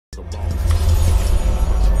We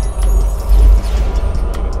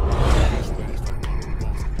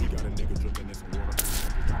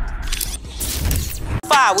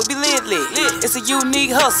be lit. It's a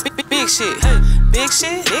unique hustle. Big shit. Big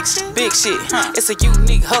shit? Big shit? Big shit. It's a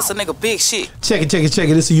unique hustle, nigga. Big shit. Check it.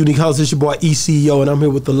 It's a unique hustle. It's your boy ECO, and I'm here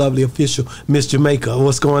with the lovely official Miss Jamaica.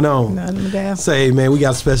 What's going on? Nothing down. Say, man, we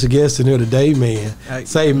got a special guest in here today, man. Hey,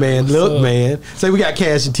 say, man, look, up? Man. Say, we got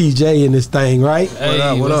Cash and Teejay in this thing, right?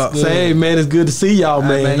 Hey, what up? Say, hey, man, it's good to see y'all,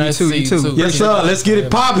 man. Man, nice to see you too. Yes, sir. Let's get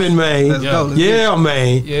it popping, man. Let's go. Yeah,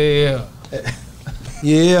 man. Yeah.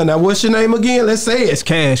 Yeah, now what's your name again? Let's say it. It's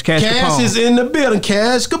Cash. Cash Capone. Is in the building.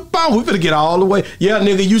 Cash Capone. We finna get all the way. Yeah,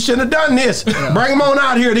 nigga, you shouldn't have done this. Bring him on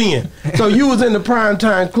out here then. So you was in the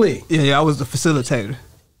Primetime clique. Yeah, I was the facilitator.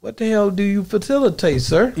 What the hell do you facilitate,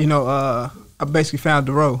 sir? You know, I basically found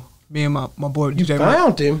Dorrough. Me and my boy you DJ.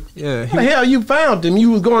 Found him? Yeah. How the hell you found him? You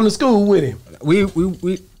was going to school with him. We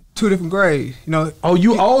 2 different grades. You know. Oh,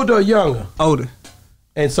 you older or younger? Older.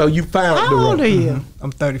 And so you found How old are you?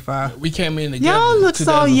 I'm 35. We came in together. Y'all look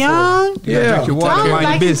so young. Yeah. Drink your water, Y'all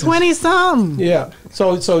like 20-something. Yeah.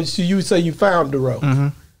 So you say you found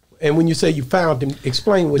Dorrough. And when you say you found him,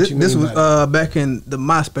 explain what you mean. This was back in the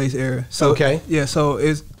Myspace era. So, okay. Yeah, so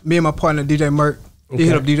it's me and my partner DJ Merk. He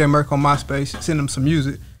hit up DJ Merk on Myspace, sent him some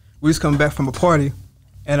music. We was coming back from a party,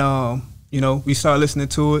 and you know, we started listening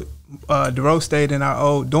to it. Dorrough stayed in our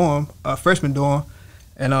old dorm, freshman dorm,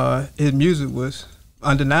 and his music was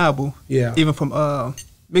undeniable. Yeah. Even from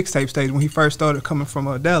mixtape stage when he first started coming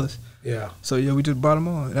from Dallas. Yeah. So yeah, we just brought him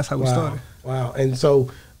on. That's how we started. Wow. And so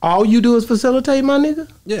all you do is facilitate, my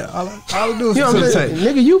nigga? Yeah, all I do is facilitate.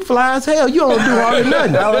 Nigga, you fly as hell. You don't do all that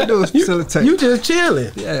nothing. All I do is facilitate. You just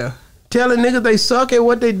chilling. Yeah. Telling niggas they suck at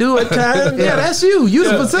what they do at times. Yeah, that's you. You the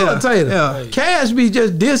facilitator. Yeah. Cash be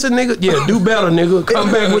just dissing niggas. Yeah, do better, nigga.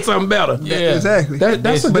 Come back with something better. Yeah, exactly.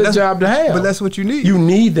 That's a good job to have. But that's what you need. You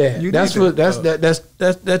need that.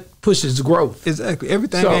 That pushes growth. Exactly.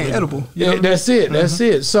 Everything ain't edible. Yeah, that's it. That's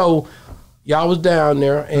it. So y'all was down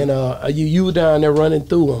there, and you were down there running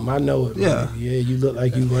through them. I know it. Yeah. Man. Yeah, you look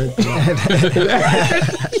like you running through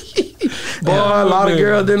them. Boy, a lot of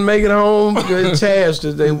girls didn't make it home as fast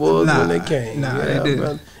as they was when they came. They didn't.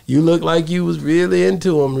 Brother. You look like you was really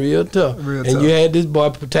into them, real tough. And you had this boy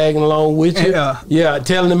tagging along with you. Yeah,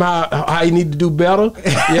 telling him how you need to do better.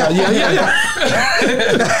 Yeah.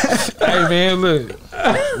 Hey, man, look.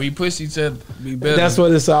 We push each other to be better. That's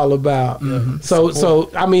what it's all about. So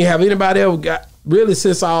I mean, have anybody ever got, really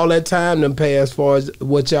since all that time done passed, as far as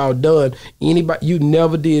what y'all done, anybody, you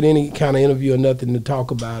never did any kind of interview or nothing to talk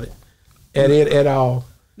about it? At all?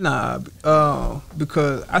 Nah,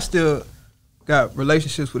 because I still got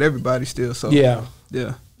relationships with everybody still. So yeah.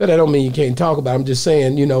 But that don't mean you can't talk about it. I'm just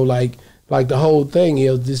saying, you know, like the whole thing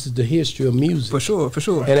is this is the history of music. For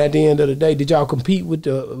sure. And at the end of the day, did y'all compete with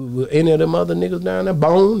any of them other niggas down there?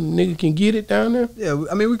 Bone, nigga can get it down there? Yeah,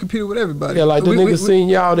 I mean, we competed with everybody. Yeah, like the niggas seen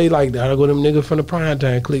y'all, they like, I go them niggas from the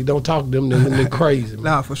Primetime clique. Don't talk to them niggas, they crazy. Man.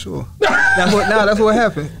 Nah, for sure. That's what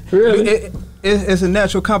happened. Really? It's a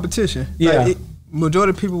natural competition. Yeah. Like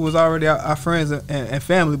majority of people was already our friends and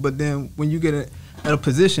family, but then when you get in a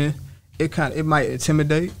position, it might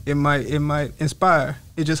intimidate, it might inspire.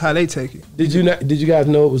 It's just how they take it. Did you guys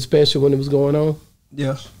know it was special when it was going on?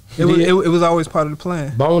 Yeah. It was always part of the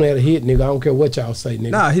plan. Bone had a hit, nigga. I don't care what y'all say,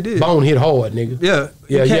 nigga. Nah, he did. Bone hit hard, nigga. Yeah.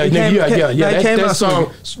 That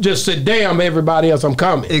song just said, damn, everybody else, I'm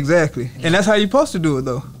coming. Exactly. And that's how you supposed to do it,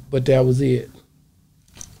 though. But that was it.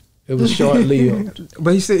 It was short-lived.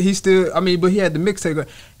 But he still, I mean, but he had the mixtape.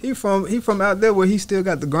 He from out there where he still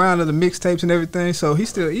got the grind of the mixtapes and everything, so he's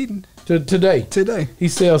still eating. Today? Today. He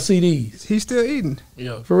sells CDs. He's still eating.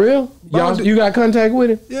 Yeah. For real? You got contact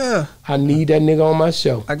with him? Yeah. I need that nigga on my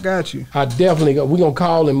show. I got you. I definitely got. We're going to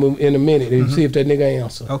call him in a minute and see if that nigga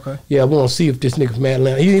answer. Okay. Yeah, we're going to see if this nigga from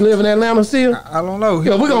Atlanta. He live in Atlanta still? I don't know.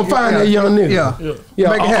 Yeah, we're going to find that young nigga.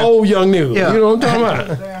 Yeah, an old young nigga. Yeah. You know what I'm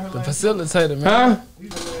talking about? The facilitator, man. Huh?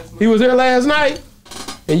 He was here last night?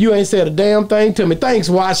 And you ain't said a damn thing to me. Thanks,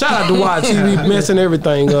 Watch. Shout out to Watch. He be messing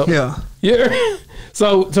everything up. Yeah. Yeah.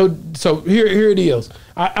 So here it is.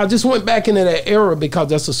 I just went back into that era because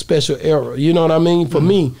that's a special era. You know what I mean? For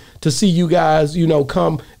me to see you guys, you know,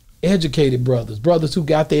 come educated brothers who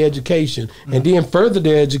got their education and then further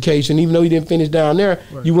their education, even though you didn't finish down there,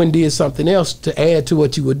 you went and did something else to add to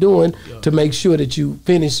what you were doing to make sure that you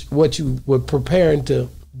finished what you were preparing to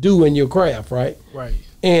do in your craft, right? Right.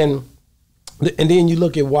 And And then you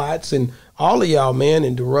look at Watts and all of y'all, man,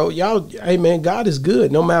 and Dorrough, y'all, hey, man, God is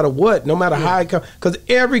good no matter what, no matter how it comes. Because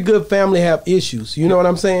every good family have issues. You know what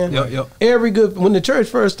I'm saying? Yep. When the church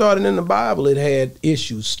first started in the Bible, it had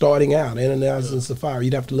issues starting out. Ananias and Sapphira.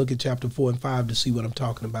 You'd have to look at chapter 4 and 5 to see what I'm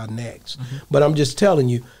talking about next. But I'm just telling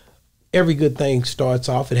you, every good thing starts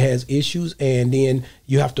off, it has issues, and then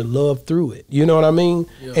you have to love through it. You know what I mean?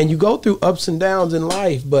 Yeah. And you go through ups and downs in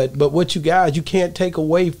life, but what you guys, you can't take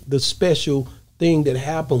away the special thing that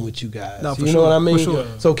happened with you guys. No, you know what I mean? For sure.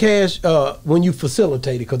 So Cash, when you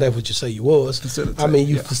facilitated, because that's what you say you was. I mean,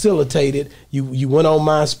 you facilitated. You went on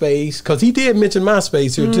MySpace, because he did mention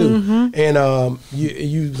MySpace here too. And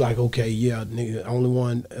you was like, okay, yeah, nigga, only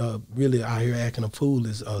one really out here acting a fool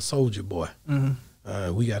is Soulja Boy.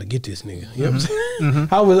 We got to get this nigga. You know what I'm saying?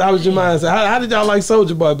 How was your mindset? How did y'all like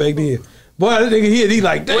Soulja Boy back then? Boy, that nigga here, he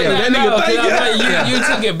like, damn, that nigga think you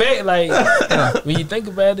took it back, like, when you think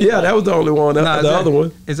about it. Yeah, like, that was the only one, the other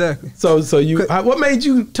one. Exactly. So you, what made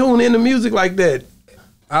you tune into music like that?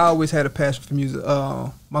 I always had a passion for music.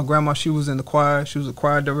 My grandma, she was in the choir. She was a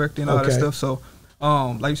choir director and all that stuff. So,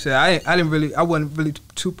 like you said, I wasn't really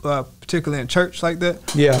too particular in church like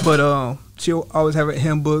that. Yeah. But she always had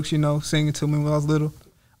hymn books, you know, singing to me when I was little.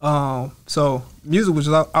 So music was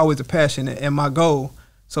always a passion and my goal.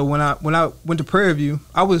 So when I went to Prairie-View,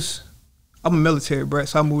 I'm a military brat,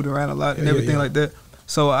 so I moved around a lot and everything like that.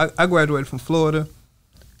 So I graduated from Florida,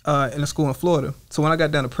 in a school in Florida. So when I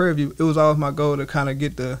got down to Prairie-View, it was always my goal to kind of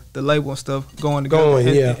get the label and stuff going together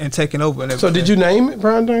and taking over and everything. So did you name it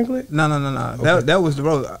Primetime Click? No. Okay. That was the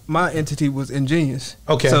road. My entity was Ingenious.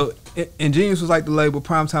 Okay. So Ingenious was like the label,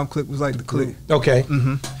 Primetime Click was like the click. Okay.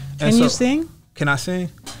 Can you sing? Can I sing?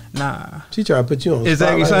 Nah. She tried to put you on the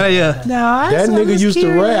Exactly. So, yeah. No, that nigga used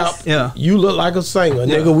to rap. Yeah. You look like a singer.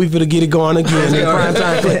 Nigga, we finna get it going again.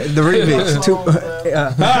 Primetime Click. The remix.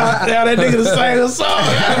 Now that nigga to sing a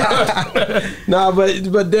song. Nah,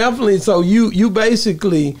 but definitely. So you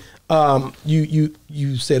basically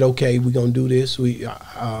you said, okay, we're gonna do this. And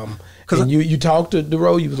you talked to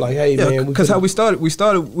Dorrough. You was like, hey man, because how we started,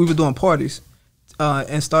 we were doing parties,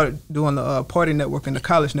 and started doing the party network and the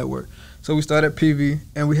college network. So we started at PV,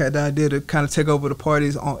 and we had the idea to kind of take over the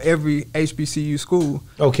parties on every HBCU school.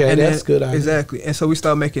 Okay, and that's good idea. Exactly. And so we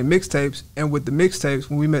started making mixtapes, and with the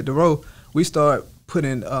mixtapes, when we met Dorrough, we started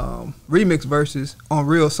putting remix verses on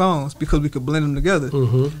real songs because we could blend them together.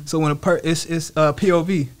 So when it's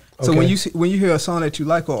POV. So when you hear a song that you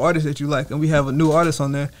like or artist that you like, and we have a new artist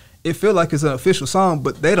on there, it feel like it's an official song,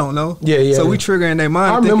 but they don't know. Yeah. So we trigger in their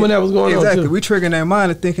mind. I remember that was going on exactly. too. We trigger in their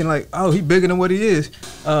mind and thinking like, oh, he bigger than what he is.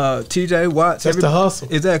 Teejay, Watts. That's the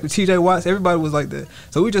hustle. Exactly. Teejay, Watts. Everybody was like that.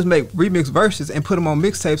 So we just make remix verses and put them on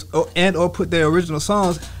mixtapes, or put their original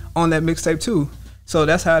songs on that mixtape too. So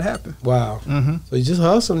that's how it happened. Wow. So you just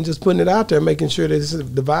hustling, just putting it out there, making sure that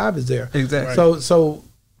the vibe is there. Exactly. So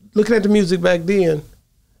looking at the music back then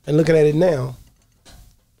and looking at it now,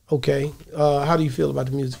 okay, how do you feel about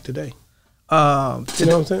the music today? You know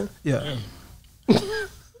what I'm saying? Yeah.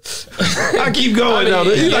 I keep going though.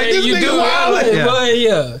 He's like, this you nigga do wildin'. But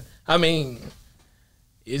yeah, I mean,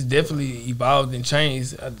 it's definitely evolved and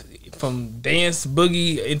changed from dance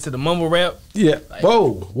boogie into the mumble rap. Yeah. Like,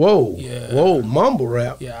 Whoa, mumble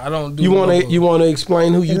rap. Yeah, I don't do. You want to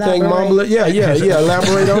explain who you think mumble? Yeah.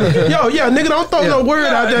 Elaborate on it. Yo, nigga, don't throw no word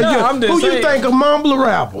out there. No, I'm just who saying. You think a mumble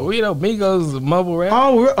rapper? Well, you know, Migos mumble rap.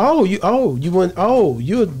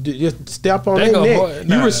 You just step on They their go neck. hard.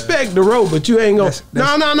 You Nah. respect the road, but you ain't gonna.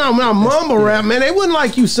 No, mumble rap, man. They wouldn't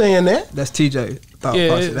like you saying that. That's TJ. That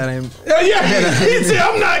ain't. He said,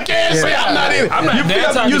 I'm not can't say I'm not in it. I'm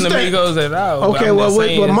not talking to Migos at all. Okay,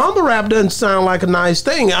 well, mumble rap doesn't sound like a nice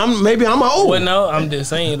thing. Maybe I'm old. Well, no, I'm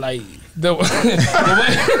just saying, like, the way,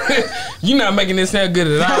 you're not making this sound good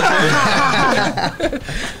at all.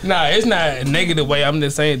 Nah, it's not a negative way. I'm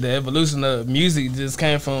just saying the evolution of music just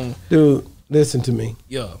came from. Dude, listen to me.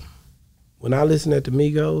 Yeah. When I listen at the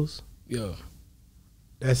Migos, Yeah.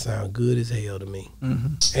 that sound good as hell to me.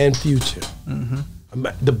 And Future.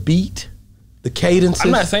 The beat, the cadences.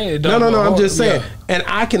 I'm not saying it don't. No, I'm just saying. Yeah. And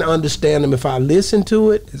I can understand them if I listen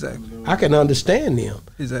to it. Exactly. I can understand them.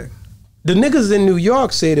 Exactly. The niggas in New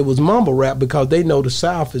York said it was mumble rap because they know the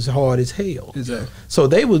South is hard as hell. Exactly. So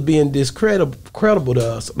they was being discreditable to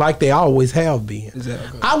us like they always have been.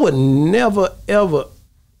 Exactly. I would never, ever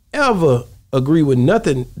agree with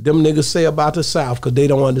nothing them niggas say about the South because they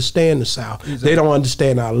don't understand the South. Exactly. They don't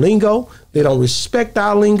understand our lingo. They don't respect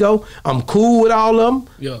our lingo. I'm cool with all of them.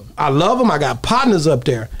 Yeah. I love them. I got partners up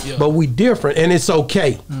there. Yeah. But we different, and it's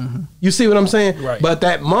okay. You see what I'm saying? Right. But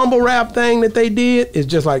that mumble rap thing that they did is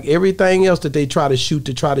just like everything else that they try to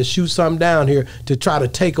shoot something down here to try to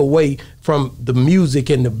take away from the music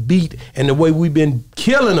and the beat and the way we've been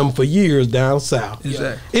killing them for years down south.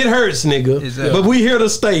 Exactly. It hurts, nigga. Exactly. But we here to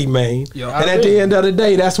stay, man. Yeah. And at the end of the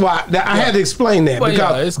day, that's why I had to explain that. Well,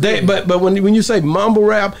 Because it's good. but when you say mumble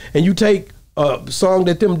rap and you take a song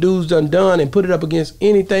that them dudes done and put it up against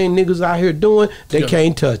anything niggas out here doing, they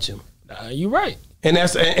can't touch them. You right. And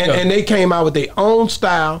that's and they came out with their own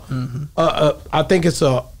style. I think it's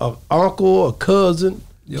a uncle, a cousin,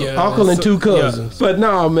 uncle and two cousins. But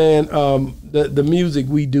no, man, the music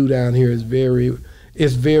we do down here is very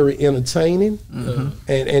entertaining.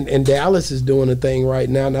 And Dallas is doing a thing right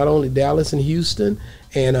now. Not only Dallas and Houston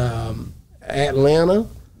and Atlanta.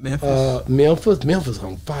 Memphis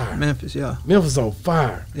on fire. Memphis, yeah. Memphis on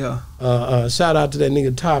fire. Yeah. Shout out to that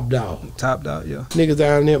nigga Top Dog. Top Dog, yeah. Niggas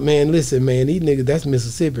down there, man, listen, man, these niggas, that's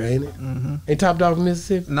Mississippi, ain't it? Ain't Top Dog from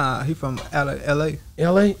Mississippi? Nah, he from L.A.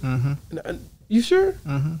 L.A.? You sure?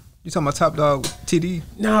 You talking about Top Dog TD?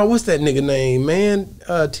 Nah, what's that nigga name, man?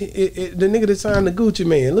 The nigga that signed the Gucci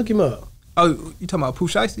Man. Look him up. Oh, you talking about Pooh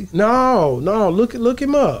Shiesty? No, look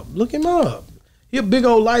him up. Look him up. He a big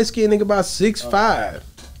old light-skinned nigga about 6'5".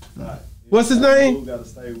 What's his name?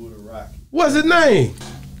 What's his name?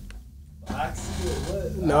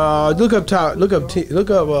 No, look him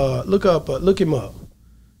up.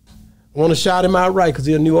 I want to shout him out right because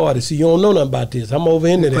he's a new artist. See, you don't know nothing about this. I'm over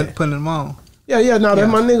into that. Putting him on. Yeah, no,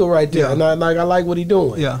 that's my nigga right there. Yeah. And I like what he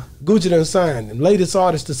doing. Yeah. Gucci done signed him. Latest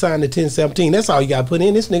artist to sign the 1017. That's all you got to put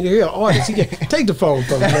in. This nigga here, artist. He can take the phone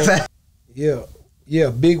from him, man. Yeah,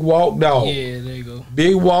 Big Walk Dog. Yeah, there you go.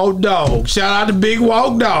 Big Walk Dog. Shout out to Big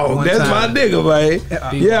Walk Dog. One That's time. my nigga, man.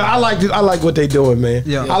 Yeah, I like what they doing, man.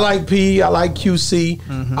 Yeah. I like P. I like QC.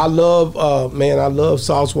 I love I love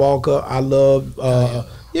Sauce Walker. I love I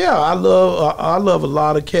love a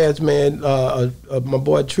lot of cats, man. My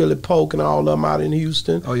boy Trilly Polk and all of them out in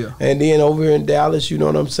Houston. Oh yeah. And then over here in Dallas, you know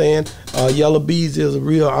what I'm saying? Yellow Bees is a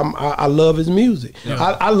real. I love his music. Yeah.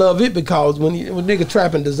 I love it because when nigga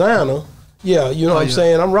trapping designer. Yeah, you know what I'm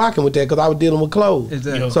saying? I'm rocking with that because I was dealing with clothes.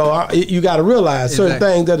 Exactly. So you got to realize certain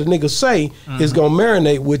things that a nigga say is going to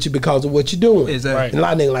marinate with you because of what you're doing. Exactly. Right. And a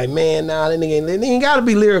lot of niggas like, man, nah, that nigga ain't got to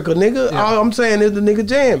be lyrical, nigga. Yeah. All I'm saying is the nigga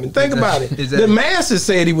jamming. Think about it. Exactly. The masses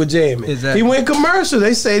said he was jamming. Exactly. He went commercial.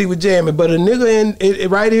 They said he was jamming. But a nigga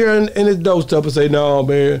right here in his doorstep will say, no,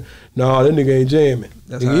 man, no, that nigga ain't jamming.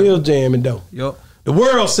 That's Nigga is jamming, though. Yup. The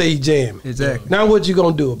world say he jamming. Exactly. Now what you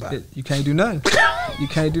going to do about it? You can't do nothing. You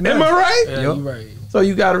can't do nothing. Am I right? Yeah, Yup. you right. So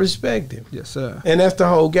you got to respect him. Yes, sir. And that's the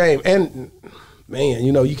whole game. And man,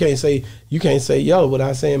 you know, you can't say yellow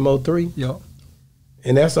without saying Mo3. Yup.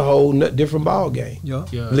 And that's a whole different ball game.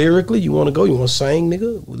 Yup. Yeah. Lyrically, you want to go, you want to sing,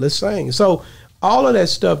 nigga? Well, let's sing. So all of that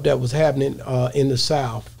stuff that was happening in the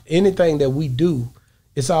South, anything that we do,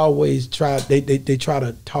 it's always they try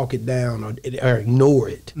to talk it down or ignore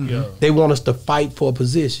it. Yeah. They want us to fight for a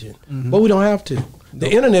position, but we don't have to. The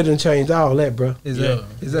internet done changed all that, bro. Exactly. Yeah.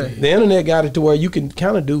 Exactly. The internet got it to where you can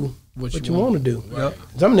kind of do what you want to do. Yup.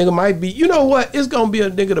 Some nigga might be, you know what? It's gonna be a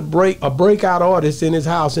nigga a breakout artist in his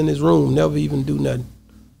house, in his room, never even do nothing.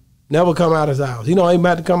 Never come out his house. He don't even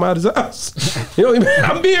have to come out his house. You know,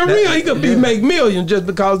 I'm being real. He could make millions just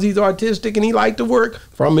because he's artistic and he like to work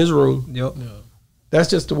from his room. Yup. That's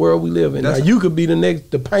just the world we live in. Now That's- you could be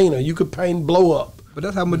the painter. You could paint blow up. But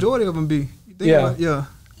that's how majority of them be. You think Yeah. about, yeah.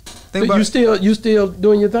 Think So about you still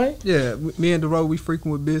doing your thing? Yeah, me and Dorrough, we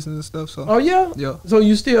frequent with business and stuff. So Oh yeah. Yeah. So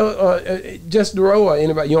you still just Dorrough or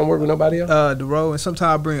anybody? You don't work with nobody else? Dorrough, and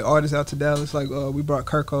sometimes I bring artists out to Dallas. Like we brought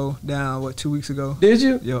Kirko down 2 weeks ago. Did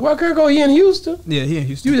you? Yeah. Well, Kirko, he in Houston. Yeah, he in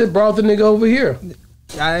Houston. You just brought the nigga over here.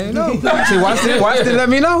 I ain't know. See, why still let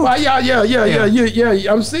me know? Well,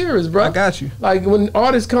 yeah. I'm serious, bro. I got you. Like when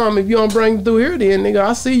artists come, if you don't bring them through here, then nigga,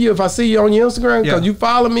 I see you. If I see you on your Instagram, because Yeah. you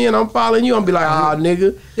follow me and I'm following you, I'm be like,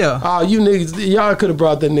 nigga. Yeah. You niggas, y'all could have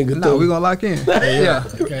brought that nigga No, we through. gonna lock in. Yeah.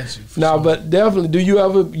 I got you. For No, sure. but definitely, do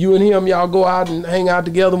you and him, y'all go out and hang out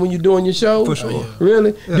together when you're doing your show? For sure. yeah.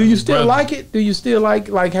 Really? Yeah. Do you still Brother. like it? Do you still like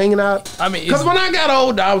hanging out? I mean, Because it's, when I got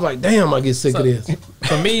older, I was like, damn, I get sick of this.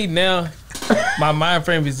 for me now, my mind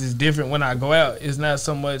frame is just different when I go out. It's not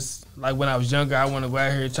so much like when I was younger. I want to go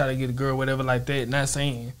out here and try to get a girl, whatever, like that. Not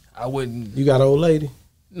saying I wouldn't. You got an old lady?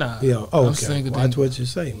 Nah. Yeah. Oh, I'm okay. single. Watch what you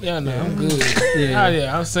say, man. Yeah, no, I'm good. Yeah.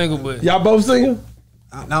 yeah, I'm single, but Y'all both single?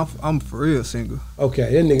 Now I'm for real single.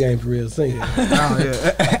 Okay, that nigga ain't for real single. Oh,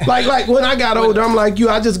 yeah. like when I got older, I'm like you.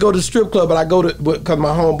 I just go to strip club, but I go to because my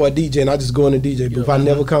homeboy DJ, and I just go in the DJ booth. I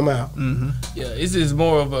never come out. yeah, it's just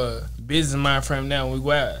more of a business mind frame now. When we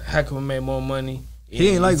go out, how can we make more money? He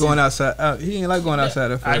ain't like It's going just- outside. He ain't like going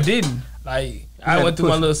outside at first. I didn't. Like had I to went through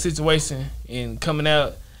my push. little situation and coming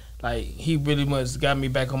out, like he really much got me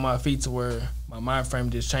back on my feet to where my mind frame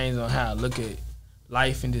just changed on how I look at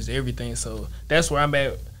life and just everything. So that's where I'm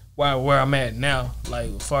at, where I'm at now, like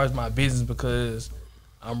as far as my business, because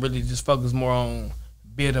I'm really just focused more on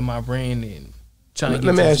building my brand and trying to get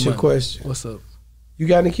Let me to ask this you a money. question. What's up? You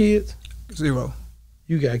got any kids? 0.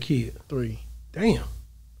 You got kids. 3. Damn,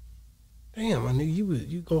 I knew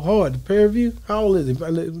you go hard. The Prairie-View. How old is it?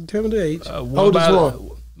 Tell me the age. Oldest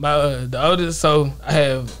one. The oldest, so I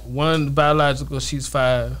have one biological, she's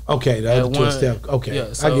 5. Okay, the other two step. Okay,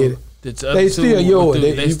 yeah, I get it. The They still yours.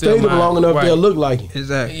 You stay them long enough, right. they'll look like it.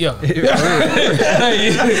 Exactly. Yeah. Hey,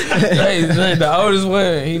 the oldest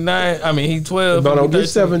one, he 9. I mean, he 12. But he don't get 13.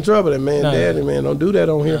 yourself in trouble, then, man. Nah. Daddy, man, don't do that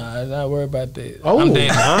on here. Nah, I'm not worried about that. Oh, I'm daddy.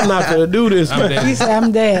 I'm not gonna do this, I'm man. daddy. He said,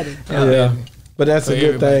 I'm daddy. Yeah, but that's For a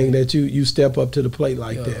good everybody. thing that you step up to the plate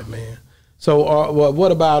like that, man. So,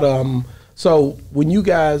 what about So when you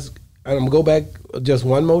guys, and I'm gonna go back just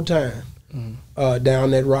one more time, down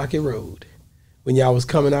that rocky road, when y'all was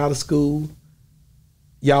coming out of school,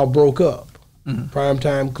 y'all broke up.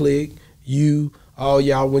 Primetime click. All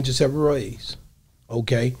y'all went your separate ways.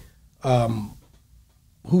 Okay,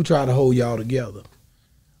 who tried to hold y'all together?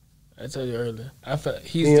 I told you earlier. I felt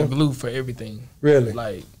he's the glue for everything. Really?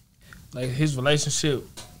 Like his relationship,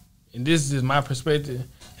 and this is my perspective.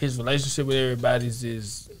 His relationship with everybody's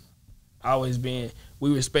is always been,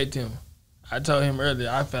 we respect him. I told him earlier,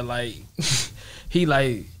 I felt like he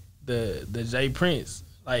like the Jay Prince,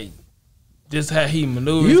 like just how he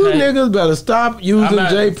maneuvers. You niggas better stop using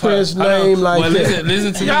Jay Prince's name like that.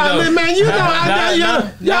 Listen to y'all, me though. man, you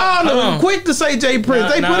know, y'all are quick to say Jay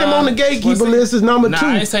Prince. They put him on the gatekeeper list as number 2.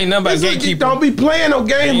 I ain't say nothing about gatekeeper. Don't be playing no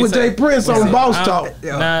games with Jay Prince on Boss Talk.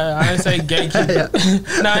 Nah, I ain't say gatekeeper.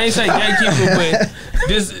 Nah, I ain't say gatekeeper, but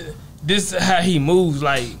this how he moves.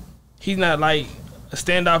 Like, he's not like a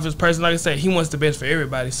standoffish person. Like I said, he wants the best for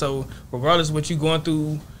everybody. So regardless of what you going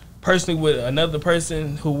through personally with another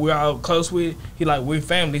person who we're all close with, he like, we're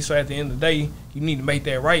family. So at the end of the day, you need to make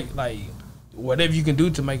that right. Like, whatever you can do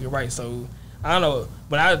to make it right. So I don't know.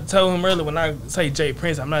 When I told him earlier, when I say Jay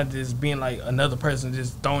Prince, I'm not just being like another person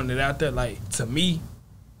just throwing it out there. Like, to me,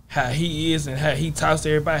 how he is and how he talks to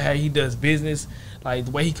everybody, how he does business, like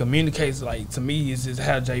the way he communicates, like, to me, is just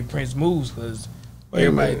how Jay Prince moves. Because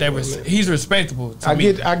everybody, he's respectable. To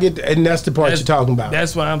me. I get, and that's the part you're talking about.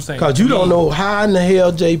 That's what I'm saying. Because you don't know how in the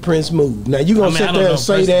hell Jay Prince moved. Now you gonna sit there and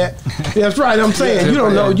say that? That's right. I'm saying you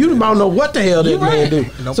don't know. You don't know what the hell that man do.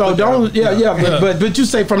 So don't. But you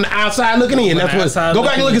say from the outside looking in. That's what. Go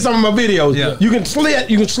back and look at some of my videos. Yeah. You can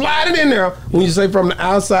slide it in there when you say from the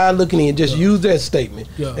outside looking in. Just use that statement.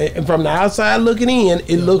 And from the outside looking in,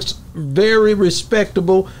 it looks very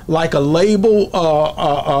respectable, like a label,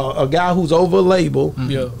 a guy who's over a label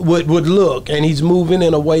would look, and he's moving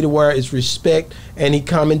in a way to where it's respect, and he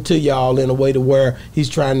coming to y'all in a way to where he's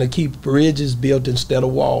trying to keep bridges built instead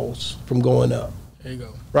of walls from going up. There you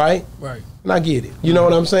go. Right? Right. And I get it. You know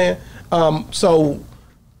what I'm saying? So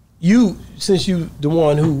you, since you the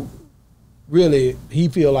one who really, he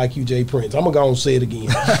feel like you Jay Prince. I'm gonna go and say it again.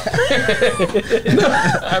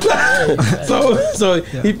 So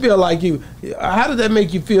he feel like you. How did that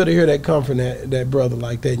make you feel to hear that come from that brother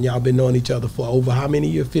like that? And y'all been knowing each other for over how many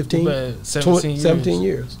years? 15? 17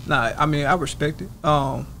 years. Nah, I mean, I respect it.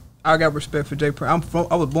 I got respect for Jay Prince.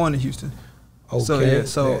 I was born in Houston. Okay,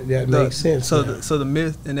 so that makes sense. So the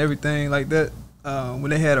myth and everything like that. When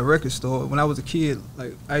they had a record store, when I was a kid,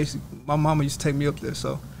 like my mama used to take me up there.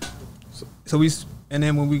 So and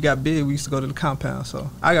then when we got big, we used to go to the compound. So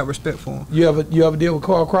I got respect for him. You ever deal with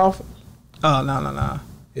Carl Crawford? Nah.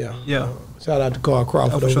 Yeah. Shout out to Carl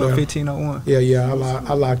Crawford. For sure, over there. 1501. Yeah.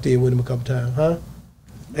 I locked in with him a couple times, huh?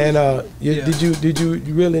 And did you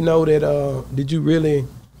really know that? Did you really?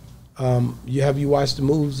 Have you watched the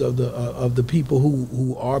moves of the people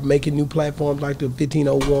who are making new platforms like the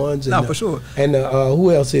 1501s? No, for sure. And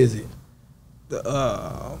who else is it?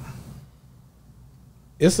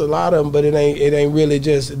 It's a lot of them, but it ain't really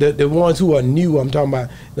just the ones who are new. I'm talking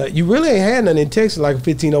about. Like, you really ain't had none in Texas like a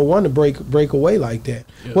 1501 to break away like that.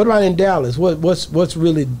 Yeah. What about in Dallas? What's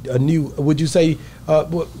really a new? Would you say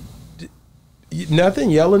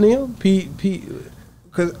nothing? Yelling him, P.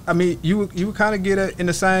 Because I mean, you would kind of get it in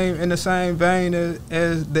the same vein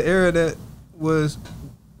as the era that was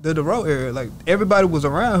the Dorrough era. Like, everybody was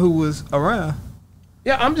around who was around.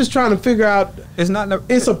 Yeah, I'm just trying to figure out.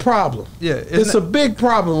 It's a problem. Yeah, it's a big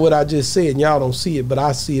problem what I just said, and y'all don't see it, but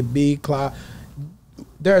I see a big cloud.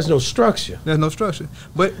 there's no structure. There's no structure.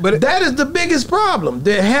 But That is the biggest problem.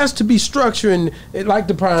 There has to be structure in it, like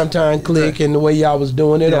the Primetime click and the way y'all was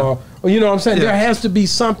doing it, or you know what I'm saying? Yeah. There has to be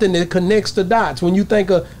something that connects the dots. When you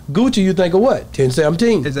think of Gucci, you think of what?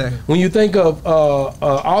 1017. Exactly. When you think of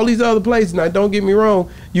all these other places, now don't get me wrong,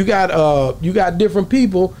 you got different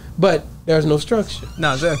people, but there's no structure.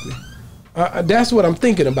 no, exactly. That's what I'm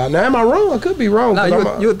thinking about. Now, am I wrong? I could be wrong. No,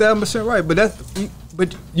 'Cause you're 1,000% right.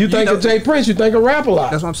 But you think know, of Jay Prince, you think of Rap a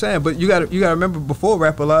Lot. That's what I'm saying. But you got to remember, before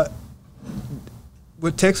Rap a Lot,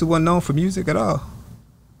 what Texas wasn't known for music at all.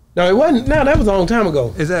 No, it wasn't. No, that was a long time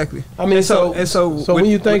ago. Exactly. I mean, so when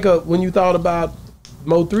when you thought about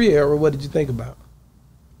Mo 3 era, what did you think about?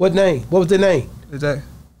 What name? What was the name?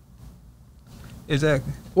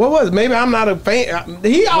 Exactly. What was it? Maybe I'm not a fan.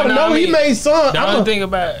 He ought to Well, no, know I mean, he made some. The only thing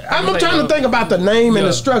about I'm trying to think about the name and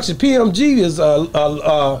the structure. PMG is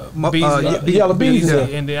Yellow Bees.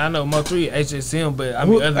 Beezy, and then I know Mo 3 HSM, but I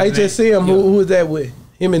mean Who, other than HSM. that, Who is that with?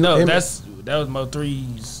 Him and no, him. that was Mo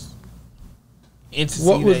 3's entity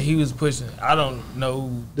What was- that he was pushing. I don't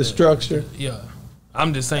know the structure. Yeah,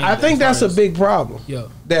 I'm just saying. I think that's a big problem. Yeah.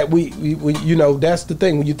 That we you know, that's the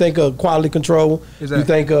thing. When you think of quality control, Exactly. you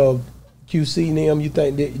think of QC and them, you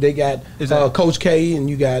think they got Exactly. Coach K and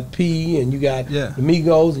you got P and you got Yeah. the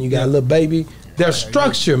Migos and you got Lil Baby. There's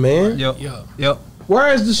structure, man. Yep.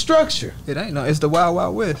 Where is the structure? It ain't no. It's the Wild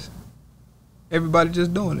Wild West. Everybody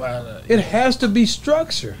just doing it. It has to be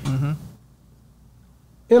structure. Mm-hmm.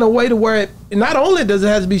 In a way to where not only does it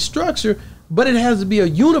have to be structure, but it has to be a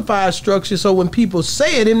unified structure so when people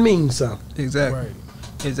say it, it means something. Exactly. Right.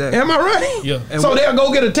 Exactly. Am I right? Yeah. And So what- they'll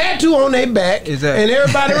go get a tattoo on their back, Exactly. and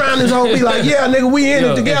everybody around this whole be like, "Yeah, nigga, we in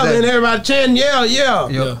it together," exactly. and everybody chanting, "Yeah, yeah."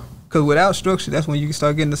 Yep. Because without structure, that's when you can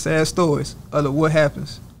start getting the sad stories of what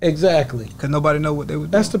happens. Exactly. Because nobody know what they were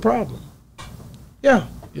doing. That's the problem. Yeah.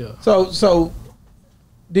 Yeah. So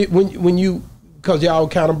when you, because y'all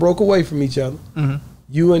kind of broke away from each other, Mhm.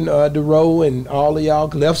 you and Dorrough and all of y'all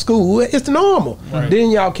left school. It's normal. Right.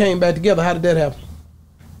 Then y'all came back together. How did that happen?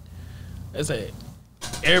 That's it.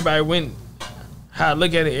 Everybody went. How I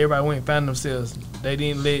look at it, everybody went and found themselves. They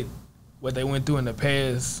didn't let what they went through in the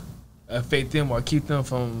past affect them or keep them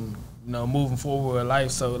from moving forward with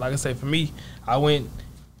life. So, like I said, for me, I went,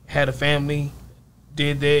 had a family,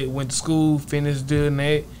 did that, went to school, finished doing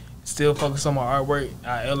that, still focused on my artwork.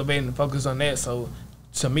 I elevated and focused on that. So,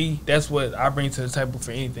 to me, that's what I bring to the table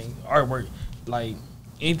for anything, artwork. Like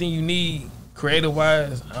anything you need, creative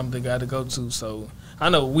wise, I'm the guy to go to. So, I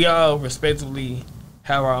know we all respectively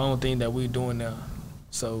have our own thing that we're doing now.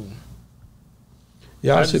 So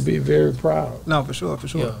Y'all should be very proud. No, for sure, for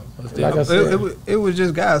sure. yeah, most Like I definitely. said. It was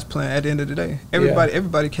just guys playing at the end of the day.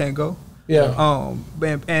 Everybody can't go. Yeah.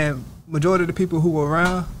 And majority of the people who were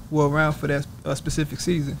around for that specific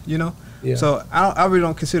season, you know. Yeah. So I really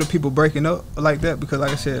don't consider people breaking up like that because,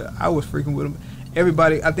 like I said, I was freaking with them.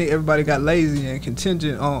 I think everybody got lazy and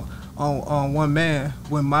contingent on one man.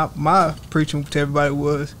 When my preaching to everybody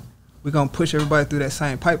was, we're gonna push everybody through that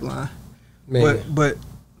same pipeline. Man. But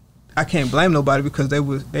I can't blame nobody because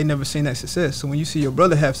they never seen that success. So when you see your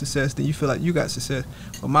brother have success, then you feel like you got success.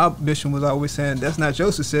 But my mission was always saying that's not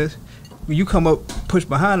your success. When you come up, push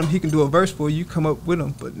behind him, he can do a verse for you. You come up with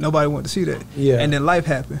him, but nobody wanted to see that. Yeah. And then life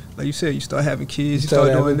happened. Like you said, you start having kids, You start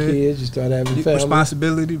doing having this. kids, you start having family.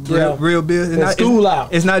 Responsibility, Yeah. real bills. And school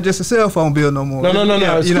out. It's not just a cell phone bill no more. No.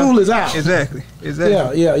 Yeah, you know? School is out. Exactly.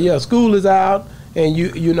 Yeah. School is out, and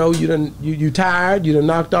you tired. You done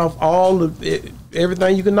knocked off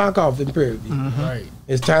everything you can knock off in Prairie-View. Right.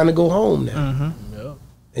 It's time to go home now. Mm-hmm. Yeah.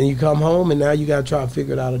 And you come home, and now you got to try to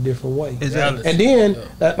figure it out a different way. Exactly. And then,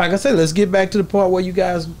 like I said, let's get back to the part where you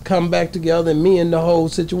guys come back together and me and the whole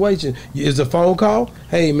situation. Is a phone call?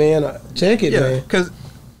 Hey, man, check it, Yeah, man. because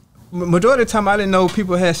majority of the time I didn't know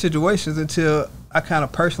people had situations until I kind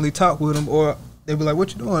of personally talked with them, or they'd be like,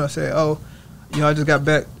 "What you doing?" I say, "Oh, I just got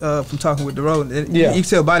back from talking with Dorrough." And Yeah. you can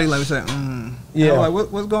tell body language saying, Yeah. I'm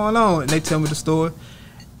like, what's going on? And they tell me the story.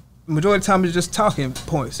 Majority of the time it's just talking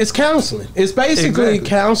points. It's counseling. It's basically Exactly.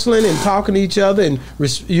 counseling and talking to each other and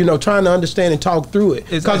trying to understand and talk through it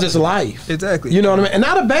because Exactly. it's life. Exactly. You know what I mean? And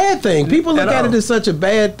not a bad thing. People look At at it all. as such a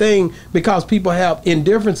bad thing because people have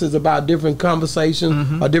indifferences about different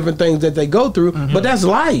conversations or different things that they go through. But that's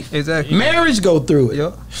life. Exactly. Marriage go through it.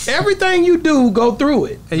 Yep. Everything you do go through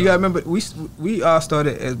it. And you gotta remember, we all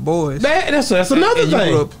started as boys. That's another and you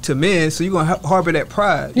thing. grew up to men, so you're gonna harbor that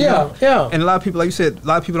pride. you Yeah, know? yeah. And a lot of people, like you said, a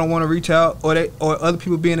lot of people don't want to reach out, or other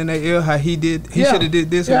people being in their ear. How he should have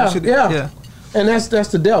did this. Or Yeah, he shoulda- yeah. yeah. And that's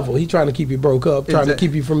the devil. He trying to keep you broke up, trying to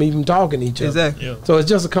keep you from even talking to each other. Exactly. Yeah. So it's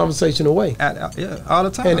just a conversation away. Yeah, all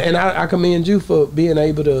the time. And I commend you for being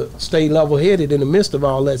able to stay level headed in the midst of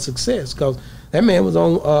all that success, because that man was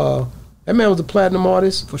on. That man was a platinum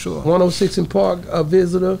artist For sure. 106 in Park, a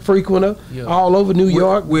visitor, frequenter, Yeah. all over New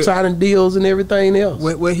York, with- signing deals and everything else.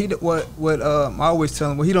 What I always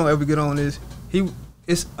tell him, what he don't ever get on is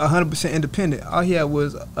it's 100% independent. All he had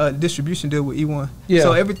was a distribution deal with E1. Yeah.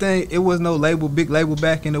 So everything, it was no big label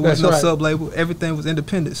backing. There was That's no right. sub label. Everything was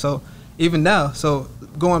independent. So even now,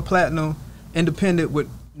 going platinum, independent with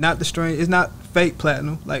not the string, it's not fake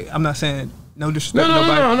platinum. Like, I'm not saying no disrespect to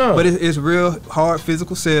nobody, no. but it's real hard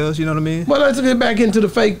physical sales. You know what I mean? Well, let's get back into the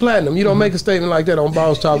fake platinum. You don't make a statement like that on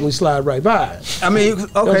Boss Talk. We slide right by it. I mean, You know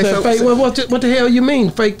what I'm okay, saying? Fake, what the hell you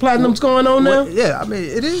mean? Fake platinum's going on now? yeah, I mean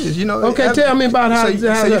it is. You know. Okay, tell me about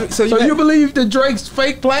how. So you believe that Drake's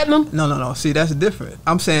fake platinum? No. See, that's different.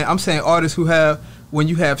 I'm saying artists who have, when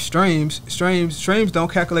you have streams don't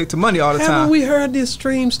calculate to money all the time. Haven't we heard this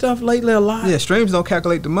stream stuff lately a lot? Yeah, streams don't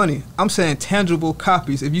calculate the money. I'm saying tangible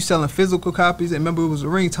copies. If you selling physical copies, and remember it was a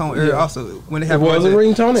ringtone era also when they have. It was a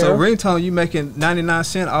ringtone So era. ringtone, you making 99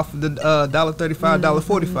 cents off of the $1.35,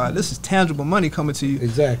 $1.45. This is tangible money coming to you.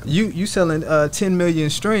 Exactly. You selling 10 million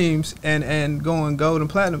streams and going gold and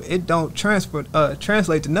platinum. It don't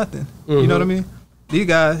translate to nothing. You know what I mean? These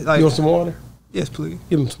guys like. You want some water? Yes, please.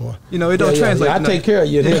 Give him some water. You know, it don't translate. I to take care of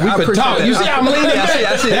you. Yeah, We I could appreciate talk. that. You see how I'm leaning Yeah, back?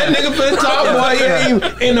 I see That that. nigga finna talk,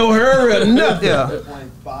 boy. He ain't no hurry or nothing. Yeah.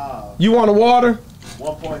 1.5. You want a water?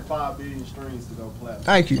 1.5 billion streams to go platinum.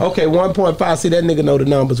 Thank you. Okay, 1.5. See, that nigga know the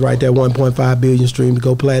numbers right there. 1.5 billion stream to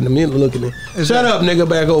go platinum. You look at me. Shut up, nigga,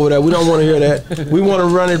 back over there. We don't want to hear that. We want to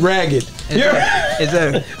run it ragged.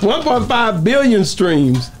 Exactly. 1.5 billion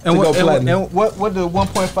streams to And go what, platinum. and what the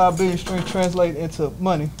 1.5 billion stream translate into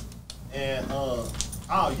money? And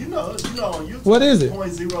you know on YouTube. What is it?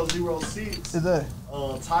 0.006. Is that?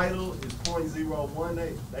 Title is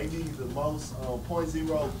 0.018. They need the most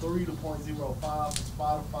 0.03 to 0.05 for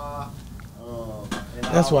Spotify. And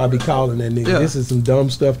That's all why I be that. calling that nigga. Yeah. This is some dumb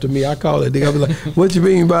stuff to me. I call that nigga. I be like, what you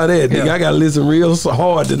mean by that, nigga? Yeah. I gotta listen real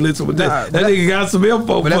hard to listen with Nah, that. but That nigga got some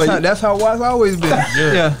info But for you. that's how Watts always been.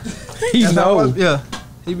 Yeah. He That's how know. Watts- yeah.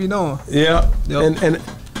 He be knowing. Yeah. Yep.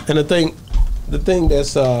 And the thing that's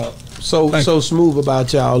so smooth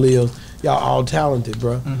about y'all is y'all all talented,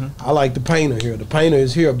 bro. I like the painter here. The painter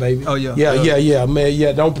is here, baby. Oh, yeah. Yeah, man.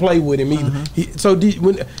 Yeah, don't play with him either.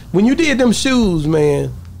 When you did them shoes,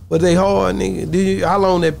 man, were they hard, nigga? How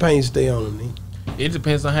long that paint stay on them, nigga? It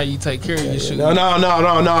depends on how you take care of your shoes. No.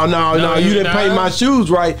 You didn't pay my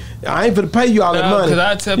shoes right. I ain't finna pay you all that money. Because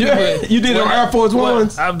I tell people, you did them Air Force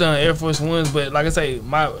Ones. I've done Air Force Ones, but like I say,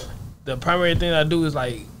 the primary thing I do is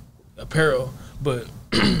like apparel, but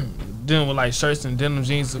dealing with like shirts and denim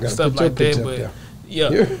jeans and Gotta stuff put your like picture that. up But there. yeah,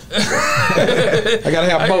 I gotta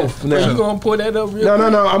have both. Are you Now. gonna pour that up real No.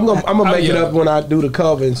 quick? I'm gonna make it yeah. up when I do the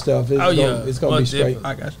cover and stuff. It's It's gonna be straight. different.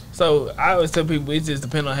 I got you. So I always tell people it just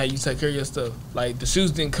depends on how you take care of your stuff. Like the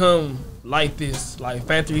shoes didn't come like this. Like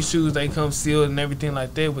factory shoes, they come sealed and everything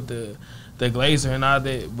like that with the glazer and all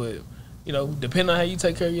that. But you know, depending on how you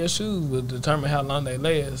take care of your shoes will determine how long they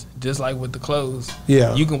last. Just like with the clothes.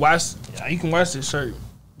 Yeah. You can wash this shirt.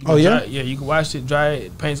 You Oh, can yeah? dry, you can wash it, dry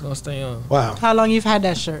it. Paint's gonna stay on. Wow. How long you've had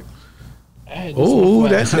that shirt? I had this Ooh,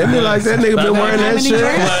 one that for- nigga like that nigga been wearing that many shit.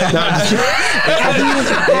 years? Nah, I'm just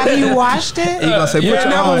kidding. Have you washed He it? gonna say,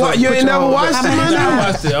 You ain't never watched How it, many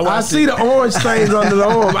man? times? I I watched see it. the orange stains under the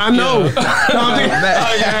arm. I know. No,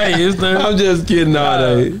 Oh, yeah, it's done. I'm just kidding all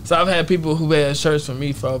day. So I've had people who had shirts for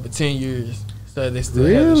me for over 10 years. So they still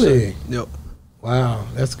have the shirt. Really? Yep. Wow,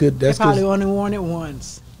 that's good. They That's probably good. only worn it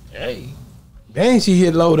once. Hey. Dang, she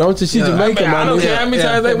hit low, don't you? She Yeah. Jamaican, I my don't nigga. care how many Yeah.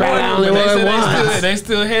 times they But won I it, only but won it they once. said they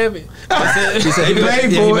still have it. He said He paid yeah, for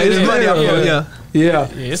he it. made his money off of it. Yeah. Yeah. Yeah.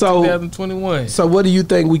 Yeah, it's So, 2021. so what do you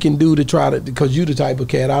think we can do to try to? Because you the type of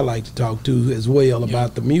cat I like to talk to as well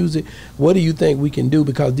about the music. What do you think we can do?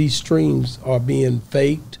 Because these streams are being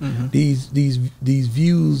faked. These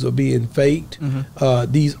views are being faked.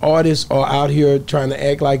 These artists are out here trying to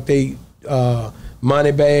act like they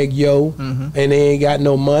money bag yo, and they ain't got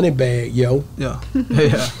no money bag yo. Yeah.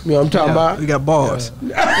 Yeah. You know what I'm talking about? We got bars.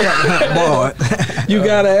 Bars. You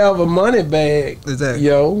gotta have a money bag, Exactly.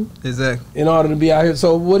 yo, Exactly. in order to be out here.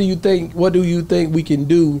 So what do you think? What do you think we can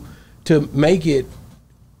do to make it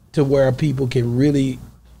to where people can really,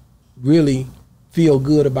 really feel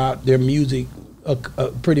good about their music,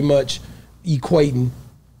 pretty much equating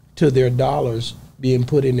to their dollars being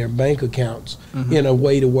put in their bank accounts in a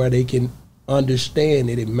way to where they can understand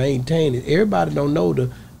it and maintain it. Everybody don't know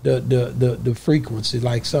the frequency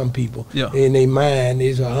like some people. Yeah. In their mind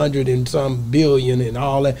is 100 and some billion and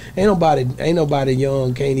all that. Ain't nobody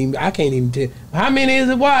young I can't even tell. How many is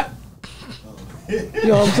it? What? You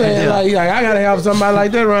know what I'm saying? Like I gotta have somebody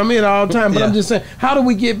like that around me at all time. But I'm just saying, how do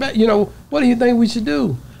we get back? You know, what do you think we should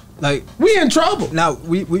do? Like we in trouble. now,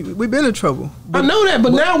 we been in trouble. I know that,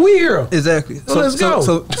 but now we here. Exactly. So let's go.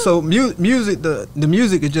 So music, the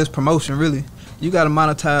music is just promotion, really. You got to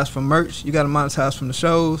monetize from merch. You got to monetize from the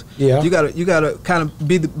shows. Yeah. You gotta kind of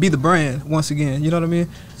be the brand once again. You know what I mean?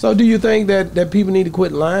 So do you think that people need to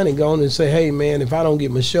quit lying and go on and say, hey man, if I don't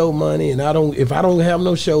get my show money and if I don't have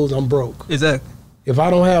no shows, I'm broke. Exactly. If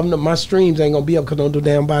I don't have my streams ain't gonna be up because no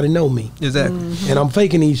damn body know me. Exactly. And I'm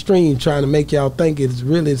faking these streams trying to make y'all think it's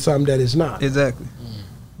really something that it's not. Exactly.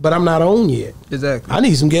 But I'm not on yet. Exactly. I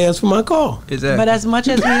need some gas for my car. Exactly. But as much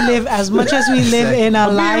as we live in a I'm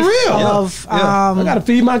being life real. of I gotta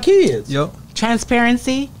feed my kids. Yep.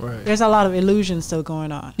 transparency, Right. there's a lot of illusion still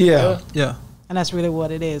going on. Yeah. Yeah. And that's really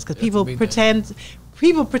what it is, because to people be pretend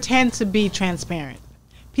to be transparent.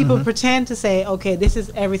 People pretend to say, okay, this is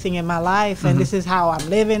everything in my life, and this is how I'm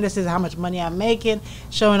living, this is how much money I'm making,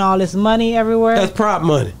 showing all this money everywhere. That's prop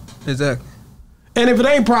money. Exactly. And if it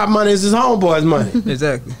ain't prop money, it's his homeboy's money.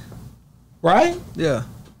 Exactly. Right? Yeah.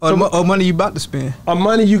 Or money you about to spend. Or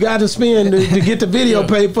money you got to spend to get the video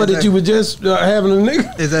paid for that you were just having a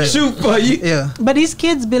nigga Exactly. shoot for you. Yeah. But these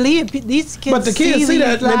kids believe. These kids. But the kids see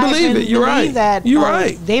that, these they life believe and it. You're believe right. That, You're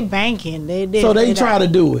right. They banking. So they try to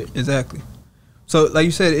do it. Exactly. So like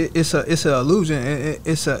you said, it's an illusion.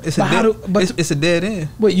 It's a dead end.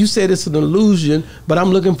 Wait, you said it's an illusion, but I'm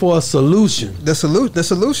looking for a solution. The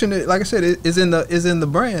solution, like I said, is in the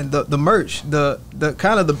brand, the merch, the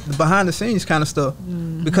kind of the behind the scenes kind of stuff.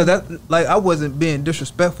 Because that, like, I wasn't being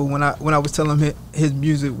disrespectful when I was telling him his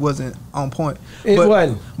music wasn't on point. It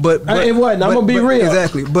wasn't. But it wasn't. I'm gonna be real.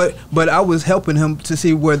 Exactly. But I was helping him to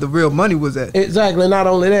see where the real money was at. Exactly. Not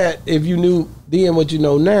only that, if you knew then what you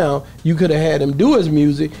know now, you could have had him do his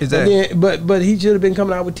music. Exactly. And then, but he should have been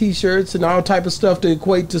coming out with T-shirts and all type of stuff to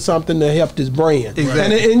equate to something that helped his brand.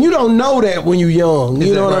 Exactly. And you don't know that when you're young.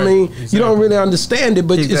 You know what I mean? Exactly. You don't really understand it,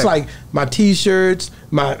 but it's Exactly. like my T-shirts,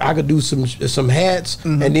 I could do some hats,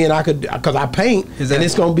 and then I could, because I paint, and Exactly.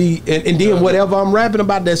 it's gonna be, and then whatever I'm rapping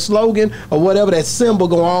about, that slogan or whatever, that symbol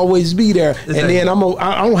gonna always be there. Exactly. And then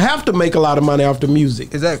I don't have to make a lot of money off the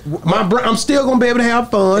music. Exactly. I'm still gonna be able to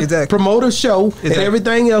have fun, Exactly. promote a show, and Exactly.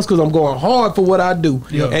 everything else because I'm going hard for what I do,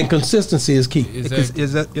 Yeah. and consistency is key.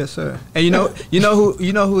 Exactly. Yes, sir. And you know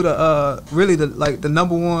who the really the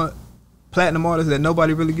number one platinum artist that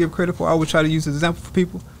nobody really give credit for. I would try to use an example for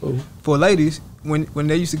people. Ooh. For ladies, when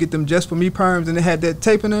they used to get them Just For Me perms and they had that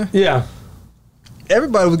tape in there, Yeah,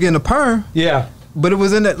 everybody was getting a perm, yeah, but it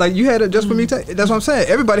was in that, like, you had a Just For Me tape. That's what I'm saying.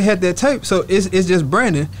 Everybody had that tape, so it's just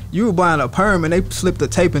branding. You were buying a perm and they slipped a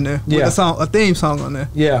tape in there with Yeah. a theme song on there.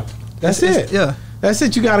 yeah. That's it. Yeah, That's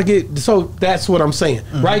it. You got to get. So that's what I'm saying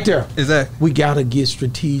right there. exactly. We got to get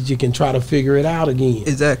strategic and try to figure it out again.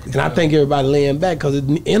 Exactly. And I think everybody laying back because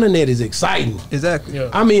the internet is exciting. Exactly. Yeah.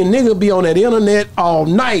 I mean, nigga be on that internet all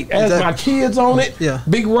night. As Exactly. my kids on it. Yeah.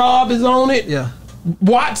 Big Rob is on it. Yeah.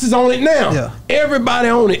 Watts is on it now. Yeah. Everybody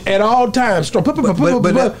on it at all times. I'm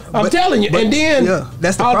telling you. But- and then yeah,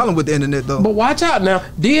 that's the problem with the internet, though. But watch out now.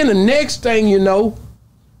 Then the next thing you know,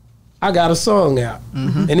 I got a song out,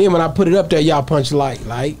 and then when I put it up there, y'all punch like,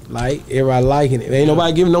 everybody liking it. Ain't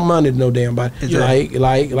nobody giving no money to no damn body. Exactly.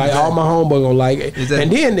 Like all my homeboys gonna like it, Exactly.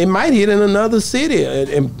 and then it might hit in another city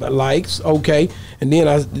and likes okay, and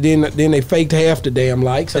then they faked half the damn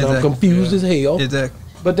likes, and I'm Exactly. confused as hell. Exactly.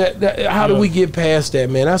 But that how do we get past that,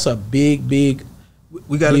 man? That's a big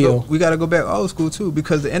We gotta deal. go back old school too,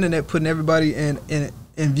 because the internet putting everybody in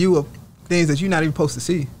view of things that you're not even supposed to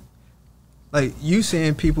see. Like, you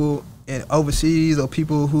seeing people in overseas or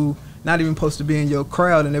people who not even supposed to be in your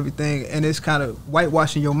crowd and everything, and it's kind of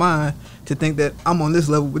whitewashing your mind to think that I'm on this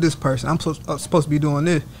level with this person. I'm supposed to be doing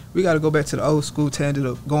this. We got to go back to the old school tangent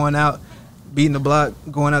of going out, beating the block,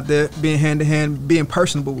 going out there, being hand to hand, being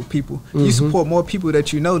personable with people. You support more people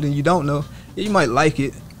that you know than you don't know. You might like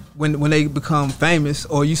it when they become famous,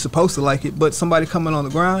 or you supposed to like it, but somebody coming on the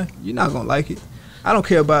grind, you're not gonna like it. I don't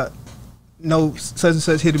care about no such and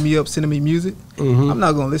such hitting me up, sending me music. I'm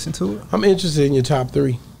not gonna listen to it. I'm interested in your top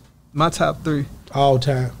 3 My top 3, all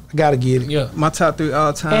time. I gotta get it. Yeah. my top 3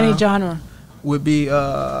 all time Any genre. would be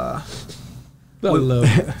I love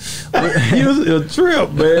it. You a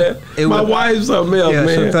trip, man. It My would- wife's something else, Yeah,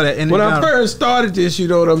 she'll man. throw that in the When I genre. first started this, you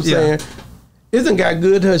know what I'm Yeah. saying? Isn't got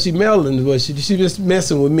good to her. She melding, but she just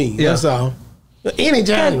messing with me. Yeah. That's all. Any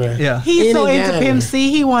genre. Yeah. He's so Any into genre. Pimp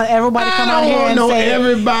C. He want everybody to come out here and say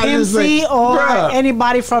everybody Pimp C or bruh.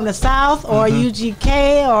 anybody from the South or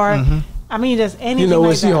UGK or I mean just anything. You know like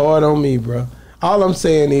what? She that. hard on me, bro. All I'm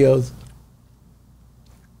saying is,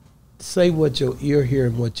 say what your ear hear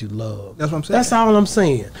and what you love. That's what I'm saying. That's all I'm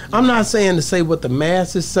saying. I'm not saying to say what the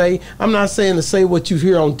masses say. I'm not saying to say what you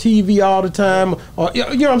hear on TV all the time, or you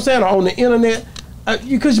know what I'm saying, or on the internet.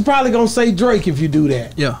 Because you're probably gonna say Drake if you do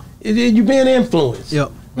that. Yeah. You being influenced.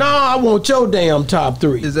 Yep. No, I want your damn top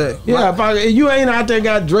 3. Exactly. Yeah, if you ain't out there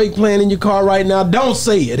got Drake playing in your car right now, don't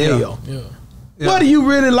say it. Hell. Yeah. Yeah. What do you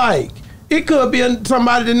really like? It could be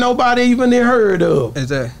somebody that nobody even heard of.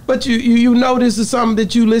 Exactly. But you know this is something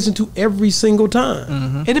that you listen to every single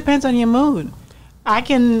time. It depends on your mood. I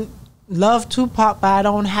can love Tupac, but I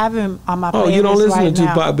don't have him on my playlist. Oh, you don't listen right to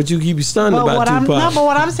now. Tupac, but you keep stunned But about what Tupac. but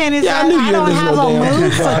what I'm saying is Yeah, I that knew you I don't didn't have listen a to no damn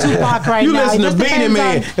mood Tupac. for Tupac right You now. listen It to just Beanie depends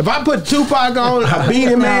Man. on- If I put Tupac on, a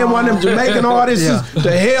Beanie Man, one of them Jamaican artists, Yeah.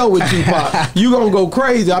 to hell with Tupac. You gonna go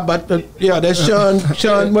crazy. That's Sean, what's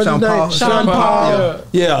Sean his name? Paul. Sean Paul.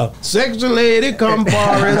 Yeah. Sexy lady, come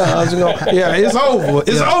forward. Yeah, it's over.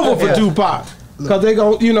 It's over for Tupac. Because they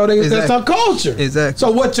gon', that's our culture. Exactly.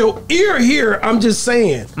 So what your ear hear, I'm just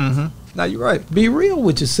saying, Nah, you're right. be real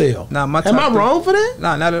with yourself. Nah, my Am top I 3 wrong for that?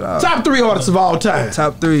 Nah, not at all. Top 3 artists of all time.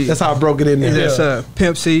 Top 3. That's how I broke it in there. It's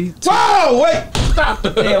Pimp C. Whoa, wait. Stop the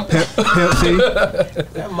damn. Pimp C.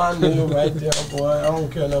 That's my nigga right there, boy. I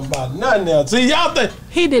don't care nothing about nothing else. See, y'all think.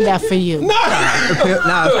 He did that for you.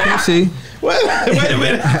 Nah. Pimp C. Wait a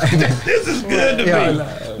minute. This is good to me.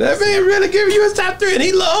 That man really giving you his top 3, and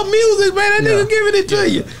he love music, man. That nigga giving it to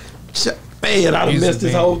you. Man, I done messed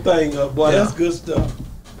this whole thing up, boy. That's good stuff.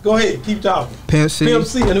 Go ahead, keep talking. Pimp C. Pimp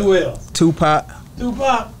C and who else? Tupac.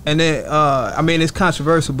 Tupac. And then, I mean, it's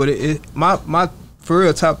controversial, but my for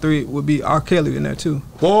real top 3 would be R. Kelly in there too.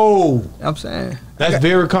 Whoa, I'm saying that's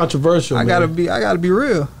very controversial. I man. gotta be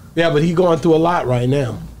real. Yeah, but he going through a lot right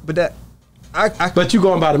now. But that, But you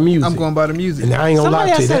going by the music. I'm going by the music. And I ain't gonna Somebody lie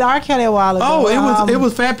to else you. said R. Kelly a while ago. Oh, it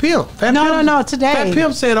was Fat Pimp. No, today. Fat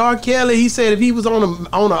Pimp said R. Kelly. He said if he was out in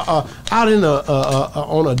on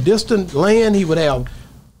a distant land, he would have.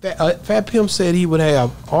 Fat Pimp said he would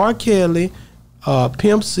have R. Kelly,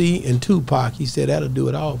 Pimp C, and Tupac. He said that'll do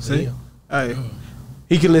it all for him. Hey,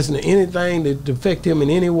 He can listen to anything that affect him in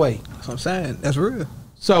any way. that's what I'm saying. That's real.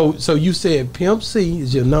 So you said Pimp C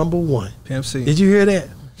is your number 1. Pimp C. Did you hear that?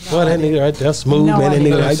 Well, that nigga right there, smooth, No, man. That I nigga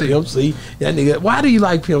didn't. like Pimp C. That nigga. Why do you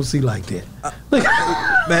like Pimp C like that?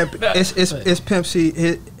 Man, it's Pimp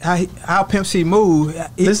C. How Pimp C move.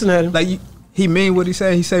 Listen at him. Like he mean what he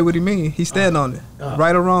say. He say what he mean. He stand on it.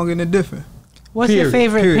 Right or wrong, and indifferent. What's your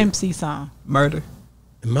favorite Period. Pimp C song? Murder.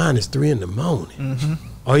 Mine is 3 in the morning.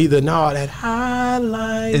 Or either that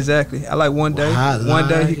highlight. Exactly. I like One Day. I One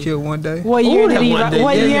Day. He like- killed One Day. What year did he?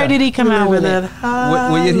 What year did he come out with it?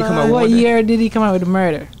 What year did he come out with What One Day? year did he come out with the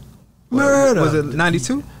murder? Murder. Was it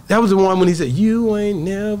 92? That was the one when he said, "You ain't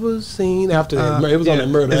never seen." After that, it was on that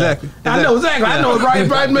murder. Exactly. I know exactly. I know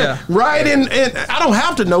right, Yeah. right. And I don't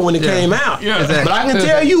have to know when it came out. Yeah. Exactly. But I can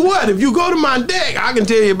tell you what. If you go to my deck, I can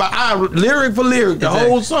tell you about lyric for lyric the Exactly.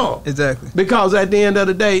 whole song. Exactly. Because at the end of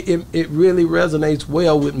the day, it really resonates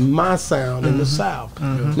well with my sound in the South.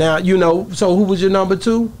 Now, so who was your number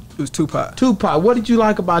 2? It was Tupac. Tupac. What did you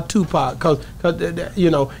like about Tupac? Because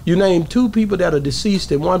you named 2 people that are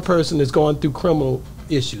deceased and one person is going through criminal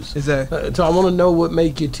issues. Exactly. So I want to know what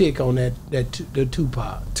make you tick on the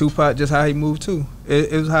Tupac. Tupac, just how he moved too.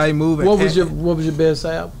 It was how he moved. What was your best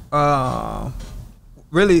album?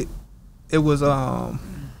 Really, it was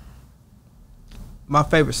my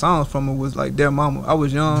favorite songs from it was like Dear Mama. I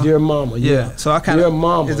was young. Dear Mama. Yeah. So I kind of Dear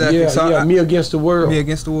Mama. Exactly. Yeah. So Me Against the World. Me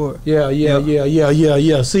Against the World. Yeah.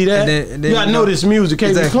 See that? And then you gotta know this music.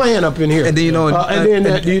 Can't be playing up in here. And then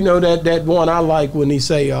that one I like when he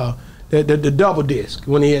say the double disc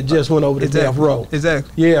when he had just went over the death row.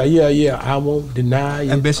 Exactly. Yeah. I won't deny it.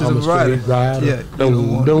 Ambitions I'm of a a straight rider. Yeah.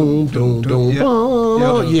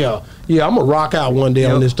 Yeah. I'm gonna rock out one day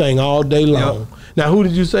on this thing all day long. Now, who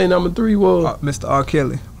did you say number 3 was? Mr. R.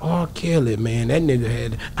 Kelly. R. Kelly, man, that nigga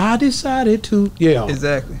had. I decided to. Yeah.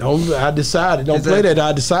 Exactly. I decided. Don't Exactly. play that.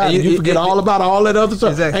 I decided. You forget all about all that other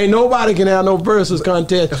stuff. Exactly. Ain't nobody can have no versus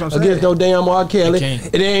contest That's what I'm against saying. no damn R. Kelly.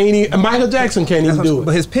 can't. It ain't even, Michael Jackson can't even do it.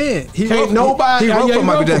 But his pen, he Can't wrote, nobody. He wrote for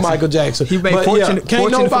Michael Jackson. He made But, fortune. can't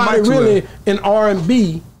Fortune for nobody Maxwell. really in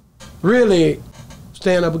R&B really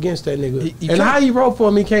stand up against that nigga. He and can't. how he wrote for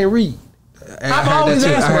him, he can't read. I've always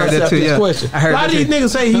asked myself this question. I heard Why that these too. niggas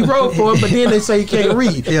say he wrote for it, but then they say he can't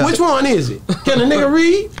read? Yeah. Which one is it? Can a nigga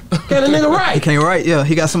read? Can a nigga write? He can't write. Yeah,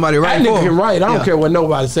 he got somebody That writing nigga for him. can write. I don't Yeah. care what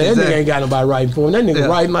nobody says. That Exactly. nigga ain't got nobody writing for him. That nigga Yeah.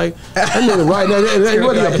 writing like that nigga writing.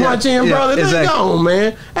 What are you, a punch in, Yeah, brother? exactly. That nigga on,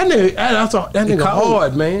 man. That nigga cold.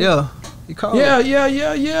 hard, man. Yeah, he called.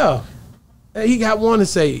 Yeah. And he got one to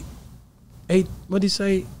say, hey, what'd he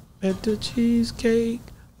say? At the cheesecake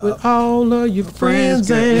with all of your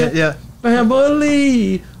friends and yeah.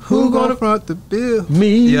 family. Who gonna front the bill?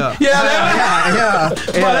 Me. Yeah. Yeah.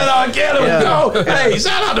 But that R. Kelly Yeah. go. Hey,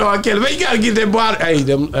 shout out to R. Kelly. Man, you gotta get that body.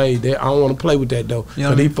 Hey, I don't want to play with that though. Yeah.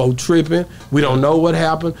 Cause these folks tripping. We don't know what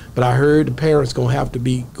happened, but I heard the parents gonna have to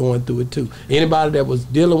be going through it too. Anybody that was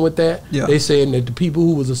dealing with that, Yeah. they saying that the people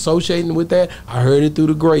who was associating with that, I heard it through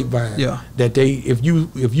the grapevine. Yeah. That if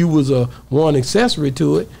you was a one accessory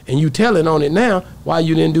to it and you telling on it now, why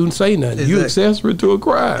you didn't say nothing? You Exactly. accessory to a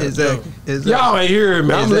crime. Exactly. Y'all ain't hearing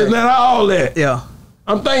me. I'm Exactly. listening to all that. Yeah.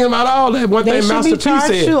 I'm thinking about all that. One They thing should Master be P charged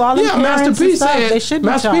said. too. All them Yeah, Master parents P and stuff, said. they should be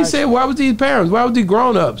Master P charged. said, where was these parents? Where was these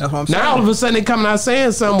grown-ups? That's what I'm Now saying. all of a sudden they coming out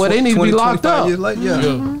saying something where they need to be locked 25 up. years later,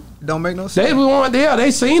 yeah. Don't make no sense. They want there.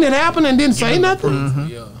 They seen it happen and didn't say nothing.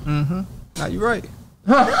 Yeah. Nah, you right.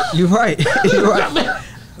 You right. You right.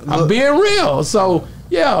 I'm being real. So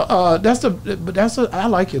yeah, I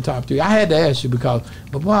like your top three. I had to ask you because,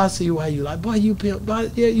 but boy, I see why you like. Boy, you pimp.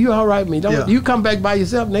 Boy, yeah, you all right, me. Don't Yeah. you come back by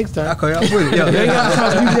yourself next time? I call you out with it. Yeah. You ain't gotta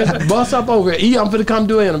come, you just bust up over here. I'm finna come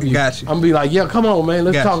do an interview. Got you. I'm gonna be like, yeah, come on, man.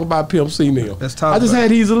 Let's Got talk you. about Pimp C Mill. Let's talk I just about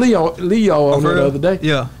had He's a Leo on for there the real? other day.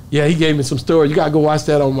 Yeah. Yeah, he gave me some stories. You gotta go watch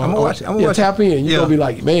that on my. I'ma watch it. I'ma yeah, watch tap it. in. You're Yeah. gonna be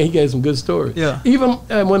like, man, he gave some good stories. Yeah. Even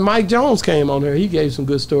when Mike Jones came on here, he gave some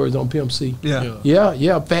good stories on Pimp C. Yeah.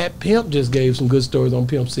 Yeah. Fat Pimp just gave some good stories on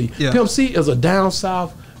Pimp C. Yeah. Pimp C is a down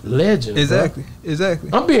south legend. bro. Exactly.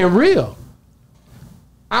 I'm being real.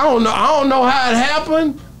 I don't know how it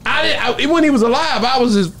happened. When he was alive, I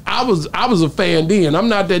was a fan then. I'm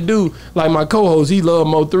not that dude like my co-host. He loved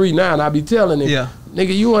Mo3 now, and I be telling him, Yeah.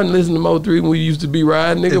 nigga, you wasn't listening to Mo3 when we used to be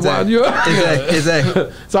riding, nigga. While you Exactly.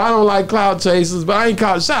 So I don't like cloud chasers, but I ain't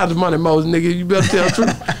called shout out to Money Mose, nigga. You better tell the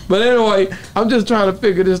truth. But anyway, I'm just trying to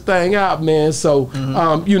figure this thing out, man. So,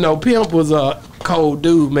 Pimp was a cold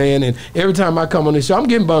dude, man. And every time I come on this show, I'm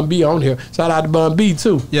getting Bun B on here. Shout out to Bun B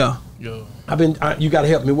too. Yeah. You gotta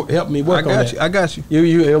help me work on that. I got you.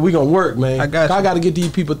 We gonna work, man. I got you. I gotta get these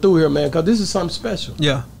people through here, man, because this is something special.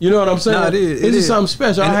 Yeah. You know what I'm saying? Nah, it is. This is something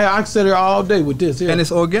special. And I sit here all day with this. Yeah. And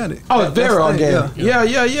it's organic. Oh, it's very That's the thing,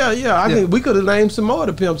 organic. Yeah. We could have named some more of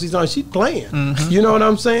the pimps. She's playing. Mm-hmm. You know what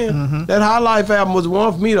I'm saying? That High Life album was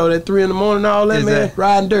one for me though. That 3 in the morning, all that man. Exactly.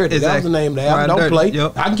 Riding Dirty. That was Exactly. the name of the album. Riding Don't Dirty. play.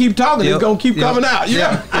 Yep. I can keep talking. It's gonna keep coming out.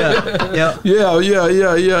 Yeah.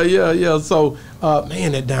 Yeah. So,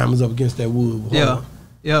 man, that diamond's up against that wood. Yeah.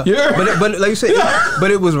 Yeah. But like you said, but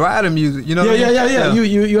it was riding music. You know. What I mean? Yeah.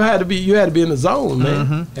 You had to be in the zone,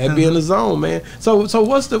 man. Had to be in the zone, man. So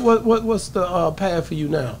what's the path for you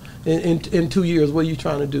now? In 2 years, what are you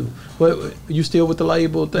trying to do? What you still with the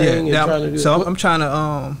label thing? Yeah. And trying to do, so I'm trying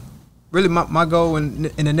to really my goal in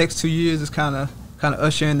the next 2 years is kind of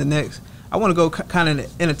usher in the next. I want to go kind of in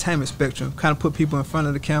the entertainment spectrum, kind of put people in front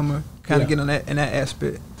of the camera, kind of get in that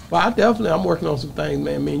aspect. Well, I'm working on some things,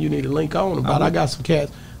 man. Me and you need to link on about. I got some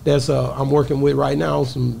cats that's I'm working with right now on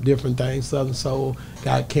some different things. Southern Soul,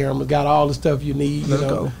 got cameras, got all the stuff you need. Let's you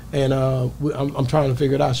know? go. And I'm trying to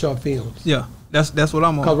figure it out. Short films. Yeah, that's what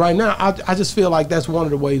I'm on. Because right now, I just feel like that's one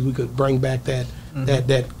of the ways we could bring back that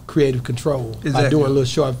creative control. By Exactly. doing little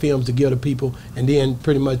short films to give the people, and then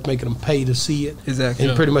pretty much making them pay to see it. Exactly.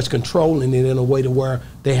 And pretty much controlling it in a way to where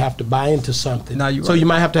they have to buy into something. Nah, you're so right. you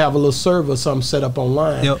might have to have a little server or something set up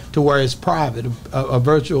online Yep. to where it's private, a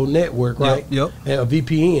virtual network, right? Yep. A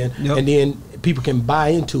VPN, Yep. and then people can buy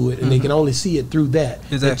into it, and they can only see it through that.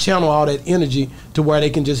 Exactly. And channel all that energy to where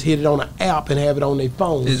they can just hit it on an app and have it on their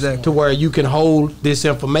phones. Exactly. To where you can hold this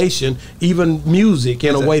information, even music,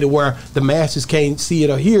 in a way to where the masses can't see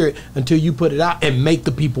it or hear it until you put it out and make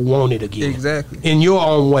the people want it again. Exactly. In your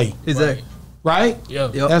own way. Exactly. Right?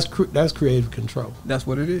 Yeah. Yep. That's creative control. That's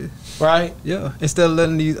what it is. Right? Yeah. Instead of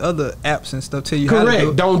letting these other apps and stuff tell you how to Correct. do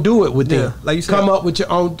it. Don't do it with them. Yeah, like you said. Come up with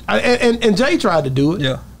your own. And Jay tried to do it.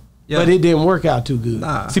 Yeah. Yeah. But it didn't work out too good.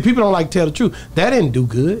 Nah. See, people don't like to tell the truth. That didn't do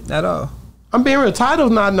good. At all. I'm being real.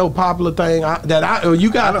 Title's not no popular thing. I don't You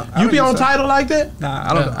be use on it. Tidal like that? Nah,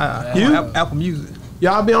 I don't. You? Apple Music.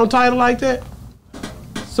 Y'all be on Tidal like that?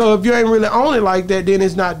 So if you ain't really on it like that, then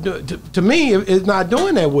it's not to me. It's not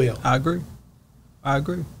doing that well. I agree.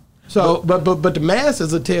 So, but the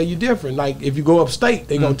masses will tell you different. Like if you go upstate,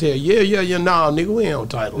 they gonna tell you, yeah, nah, nigga, we ain't on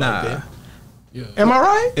Tidal like Nah. that. Am I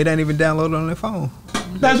right? It ain't even downloaded on their phone.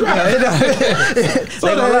 That's right.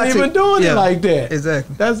 So they ain't even doing it like that.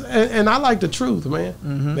 Exactly. And I like the truth, man.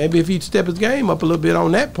 Maybe if he'd step his game up a little bit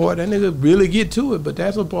on that part, that nigga really get to it. But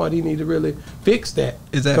that's a part he need to really fix that.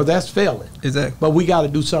 Exactly. Because that's failing. Exactly. But we got to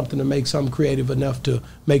do something to make something creative enough to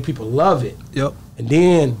make people love it. Yep. And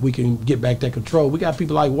then we can get back that control. We got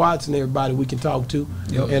people like Watts and everybody we can talk to.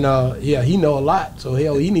 Yep. And yeah, he know a lot. So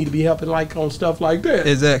hell, he need to be helping like on stuff like that.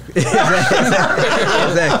 Exactly.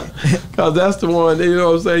 Exactly. Because that's the one, you know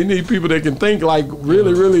what I'm saying? You need people that can think, like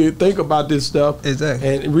really think about this stuff. Exactly.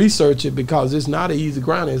 And research it, because it's not an easy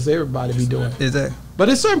grind as everybody be doing. Exactly. But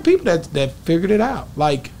there's certain people that figured it out.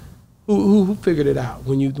 Like, who figured it out?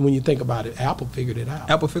 When you think about it, Apple figured it out.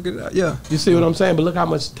 Apple figured it out, yeah. You see what I'm saying? But look how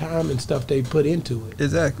much time and stuff they put into it.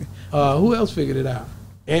 Exactly. Who else figured it out?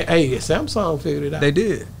 And hey, Samsung figured it out. They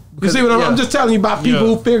did. You see what I'm just telling you about people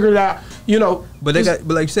who figured it out, you know. But but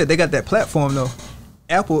like you said, they got that platform though.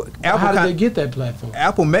 Apple how did they get that platform?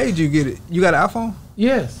 Apple made you get it. You got an iPhone?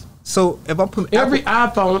 Yes. So if I put every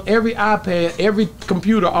iPhone, every iPad, every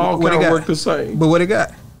computer all kind of work the same. But what it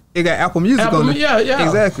got? It got Apple Music on it. Yeah.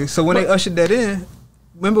 Exactly. So when they ushered that in,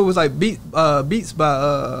 remember it was like Beats by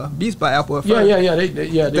Apple at first.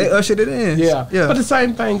 Yeah. They ushered it in. Yeah. But the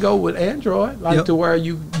same thing go with Android, like to where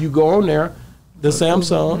you go on there, the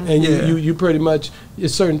Samsung, and you pretty much,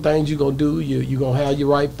 there's certain things you're gonna do. You're gonna have your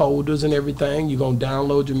right folders and everything. You're gonna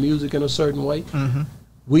download your music in a certain way.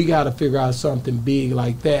 We got to figure out something big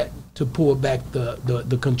like that to pull back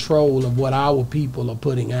the control of what our people are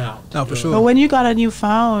putting out. Oh, for sure. But when you got a new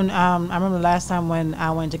phone, I remember last time when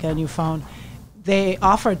I went to get a new phone, they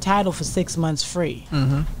offered Tidal for 6 months free,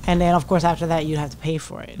 and then of course after that you'd have to pay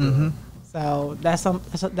for it. So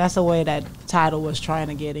that's a way that Tidal was trying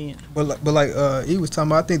to get in. But like he was talking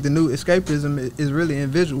about, I think the new escapism is really in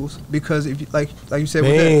visuals, because if you, like you said,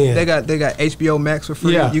 with that, they got HBO Max for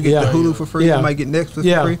free. You get the Hulu for free. You might get Netflix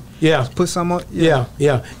for free. Just put some on.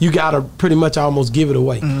 You gotta pretty much almost give it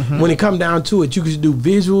away. When it come down to it, you could do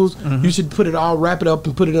visuals. You should put it all, wrap it up,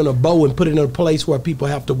 and put it in a bow, and put it in a place where people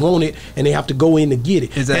have to want it and they have to go in to get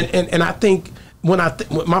it. Exactly. And I think. When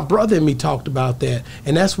my brother and me talked about that,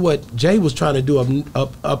 and that's what Jay was trying to do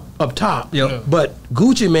up top. But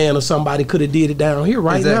Gucci Man or somebody could have did it down here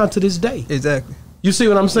now to this day. Exactly. You see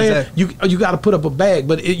what I'm saying? Exactly. You got to put up a bag,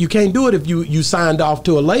 but you can't do it if you signed off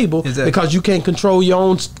to a label, because you can't control your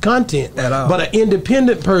own content at all. But an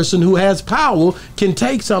independent person who has power can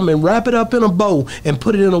take something and wrap it up in a bow and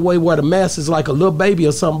put it in a way where the masses, like a little baby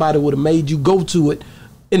or somebody, would have made you go to it.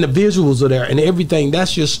 And the visuals are there and everything.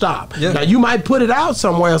 That's your stop. Now you might put it out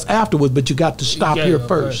somewhere else afterwards, but you got to stop here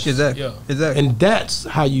first. Exactly. And that's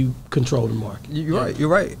how you control the market. You're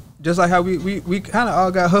right. Just like how we kind of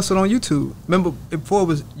all got hustled on YouTube. Remember before it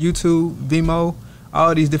was YouTube, Vimeo,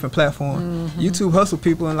 all these different platforms. YouTube hustle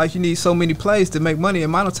people, and like you need so many plays to make money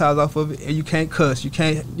and monetize off of it, and you can't cuss, you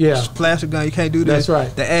can't flash a gun, you can't do this. That's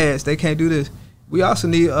right. The ads, they can't do this. We also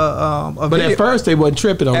need a but video. At first they wasn't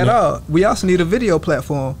tripping on at that. all. We also need a video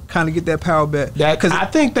platform, kind of get that power back. Because I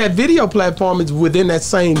think that video platform is within that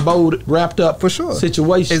same boat wrapped up for sure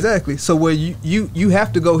situation. Exactly. So where you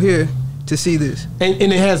have to go here to see this, and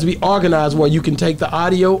it has to be organized where you can take the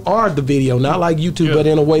audio or the video, not like YouTube, but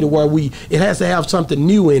in a way to where it has to have something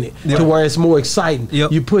new in it to where it's more exciting.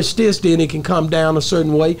 You push this, then it can come down a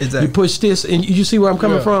certain way. You push this, and you see where I'm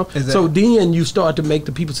coming from. So then you start to make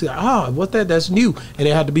the people say, what's that? That's new, and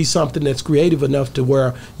it had to be something that's creative enough to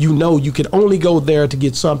where you can only go there to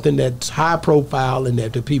get something that's high profile and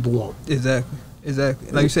that the people want. Exactly.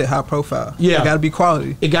 Like you said, high profile. It got to be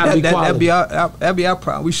quality. It got to be quality. That'd be our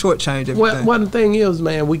problem. We shortchange everything. One thing is,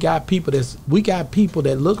 man, we got people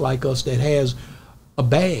that look like us that has a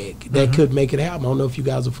bag that could make it happen. I don't know if you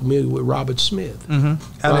guys are familiar with Robert Smith.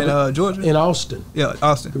 Out in Georgia? In Austin. Yeah,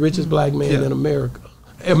 Austin. The richest black man in America.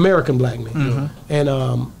 American black man.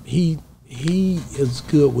 And he is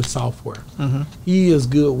good with software. He is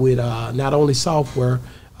good with not only software,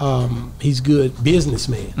 he's good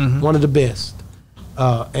businessman. One of the best.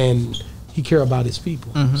 And he care about his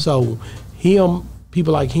people. So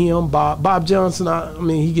people like him, Bob Johnson, I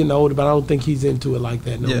mean, he getting older, but I don't think he's into it like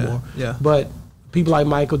that no more. But people like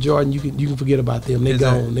Michael Jordan, you can forget about them. They're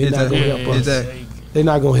gone. They're not gonna help us. They're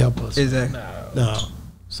not gonna help us. No.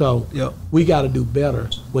 So we got to do better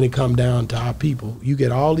when it come down to our people. You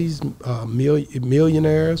get all these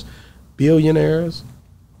millionaires, billionaires.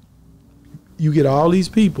 You get all these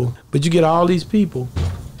people,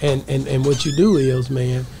 and what you do is,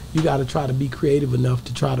 man, you got to try to be creative enough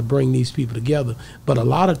to try to bring these people together. But a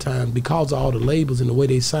lot of times, because of all the labels and the way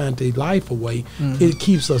they sign their life away, it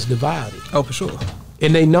keeps us divided. Oh, for sure.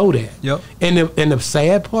 And they know that. And the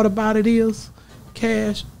sad part about it is,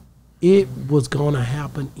 Cash, it was gonna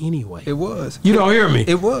happen anyway. It was. You don't hear me?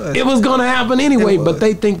 It was. It was gonna happen anyway, It was. but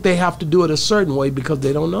they think they have to do it a certain way because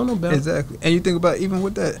they don't know no better. Exactly. And you think about even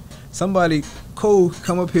with that, somebody cool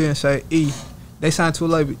come up here and say, E, they signed to a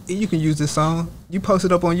label. E, you can use this song. You post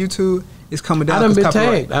it up on YouTube. It's coming down. I done been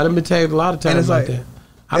copyright. tagged. I done been tagged a lot of times it's like like- that.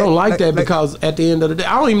 I don't like that because at the end of the day,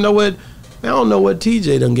 I don't even know what. I don't know what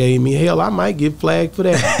TJ done gave me. Hell, I might get flagged for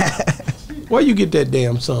that. Where you get that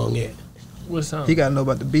damn song at? What song? He gotta know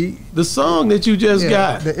about the beat. The song that you just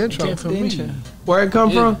got. The intro. Came from me. Where it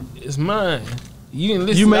come from? It's mine. You didn't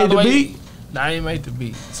listen. You all made the way- beat? Nah, I ain't made the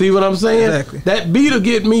beat. See what I'm saying? Exactly. That beat'll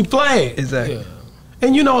get me flagged. Exactly. Yeah.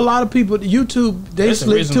 And you know, a lot of people, YouTube, they That's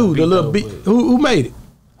slick original too. The beat, little though, beat. but- Who made it?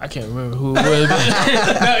 I can't remember who it was.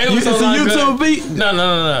 No, it was It's so a long YouTube ago. beat?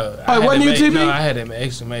 No. Oh, it wasn't YouTube No, beat? I had it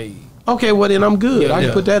extra made. Okay, well then I'm good. Yeah, I can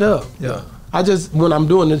yeah. put that up. Yeah. I just when I'm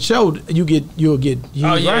doing the show, you'll get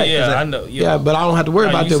Oh yeah, right. yeah, I know. Yeah, but I don't have to worry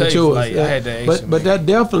No, about you that with safe, yours. like, I Yeah. had that but extra but made. that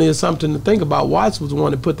definitely is something to think about. Watts was the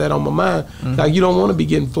one that put that on my mind. Like you don't want to be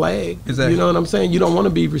getting flagged. Exactly. You know what I'm saying? You don't want to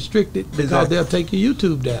be restricted because Exactly. they'll take your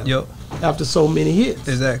YouTube down. Yep. After so many hits.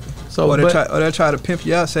 Exactly. So, or but- they try to pimp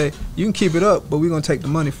you out. Say you can keep it up, but we're gonna take the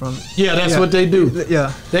money from it. Yeah, that's what they do.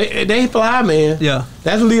 Yeah. They fly, man. Yeah.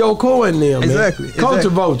 That's Leo Cohen there, man. Exactly. Culture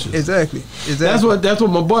exactly. vultures. Exactly. That's what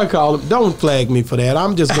my boy called him. Don't flag me for that.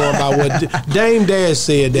 I'm just going by what Dame Dash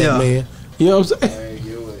said that, Yeah. man. You know what I'm saying?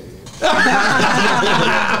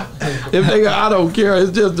 If they go, I don't care.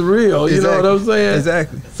 It's just the real. You know what I'm saying?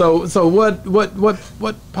 Exactly. So what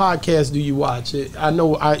podcast do you watch? I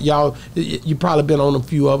know y'all. You probably been on a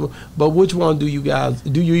few of them, but which one do you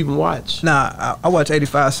even watch? Nah, I watch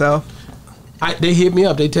 85 South. They hit me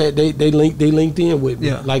up. They linked in with me.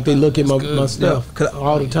 Yeah. Like they look at my good. stuff Yeah. 'Cause-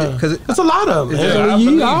 all the time. 'cause It's a lot of them. Yeah, Anthony I Yee,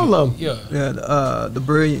 believe all you. of them. Yeah. Yeah, the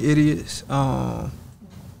Brilliant Idiots.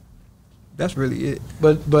 That's really it.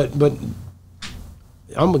 But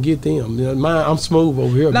I'm gonna get them. You know, I'm smooth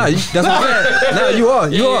over here. Nah, man. that's what I'm saying. Nah, you are.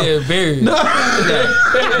 You Yeah, are. very.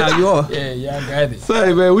 Nah, you are. Yeah, y'all got it.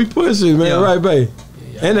 Say, man, we pushing, man, Yeah. right, babe?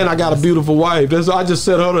 And then I got a beautiful wife. I just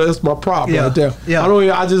said, hold on, that's my prop Yeah. right there. Yeah.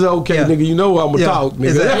 I just okay, Yeah. nigga. You know I'm gonna Yeah. talk,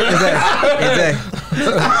 nigga.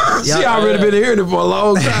 Exactly. She already been hearing it for a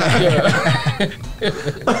long time.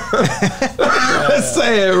 That's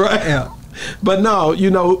sad, right? Yeah. But no,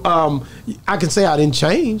 I can say I didn't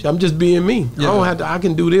change. I'm just being me. I don't have to. I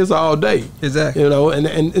can do this all day. Exactly. You know,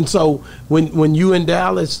 and so when you in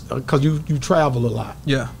Dallas, because you travel a lot,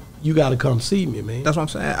 Yeah. you got to come see me, man. That's what I'm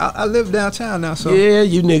saying. I live downtown now, so Yeah,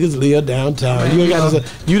 you niggas live downtown. Man, You ain't got to.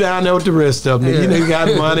 You down there with the rest of them. You Yeah. niggas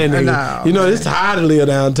got money, nigga. Nah, you know man. it's hard to live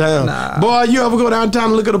downtown. Nah. Boy, you ever go downtown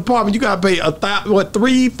and look at an apartment? You got to pay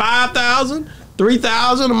 $5,000,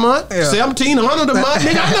 $3,000 a month, Yeah. $1,700 a month.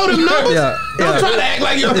 Nigga, I know them numbers. Yeah, Don't yeah. try to act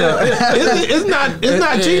like you. It's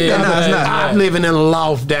not cheap Yeah, down nah, there. it's not. I'm living in a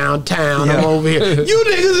loft downtown. I'm Yeah. over here. You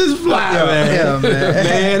niggas is fly, man. Yeah, man.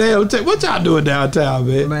 Man, they don't take. What y'all doing downtown,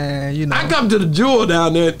 man? man, you know. I come to the Jewel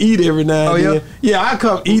down there and eat every now and Oh, yeah? then. Yeah, I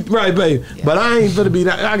come eat, right, baby. But I ain't finna be.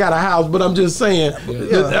 I got a house, but I'm just saying,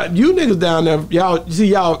 you niggas down there, y'all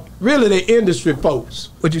really the industry folks.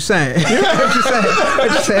 What you saying? What you saying?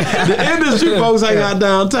 What you saying? The industry folks hang out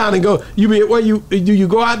downtown and go. You be where you do you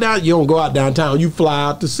go out down? You don't go out downtown. You fly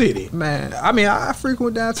out the city. Man, I mean, I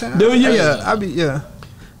frequent downtown. Do you? Yeah,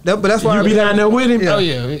 but that's why You be down there with him. Yeah. Oh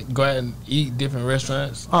yeah, we go out and eat different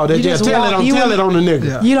restaurants. Oh, they You just just tell walk. it on You tell wouldn't- it on the nigga.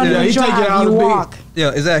 Yeah. You don't Yeah, even he take it drive. out You of the big- walk.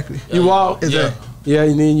 Yeah, exactly. You walk. Exactly. Yeah,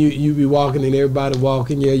 and then you be walking and everybody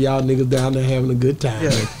walking. Yeah, y'all niggas down there having a good time.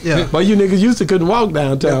 Yeah, yeah. But you niggas used to couldn't walk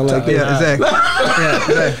downtown like that. Yeah, exactly. Yeah,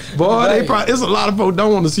 exactly. Boy, they probably, it's a lot of folks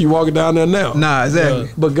don't want to see you walking down there now. Nah, exactly.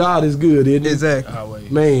 But God is good, isn't it? Exactly.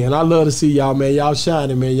 Always. Man, I love to see y'all, man. Y'all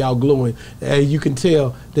shining, man. Y'all glowing. Hey, you can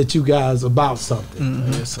tell that you guys about something.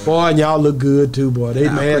 Yes, sir. Boy, and y'all look good too, boy. They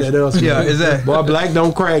mad at us. Yeah, man. exactly. Boy, black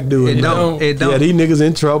don't crack, do it? It man. don't. It Yeah, don't. these niggas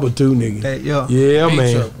in trouble too, nigga. Hey, yo. Yeah, Big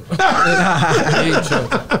man. trouble. Big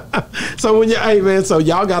trouble. So when so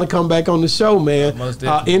y'all got to come back on the show, man. Most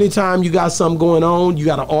definitely. Anytime you got something going on, you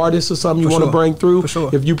got an artist or something you For want to sure. bring through. For sure.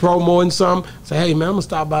 If you promoting something, say, hey man, I'm gonna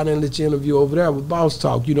stop by there and let you interview over there with Boss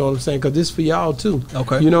Talk. You know what I'm saying? Because this for y'all too.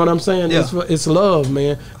 Okay. You know what I'm saying? Yeah. It's love,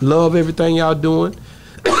 man. Love everything y'all doing.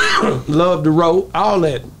 Love the road, all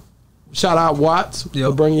that. Shout out Watts for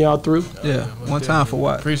Yep. bringing y'all through. Yeah, one time for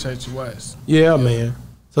what? Appreciate you, Wes. Yeah, man.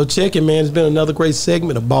 So check it, man. It's been another great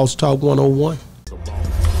segment of Boss Talk 101.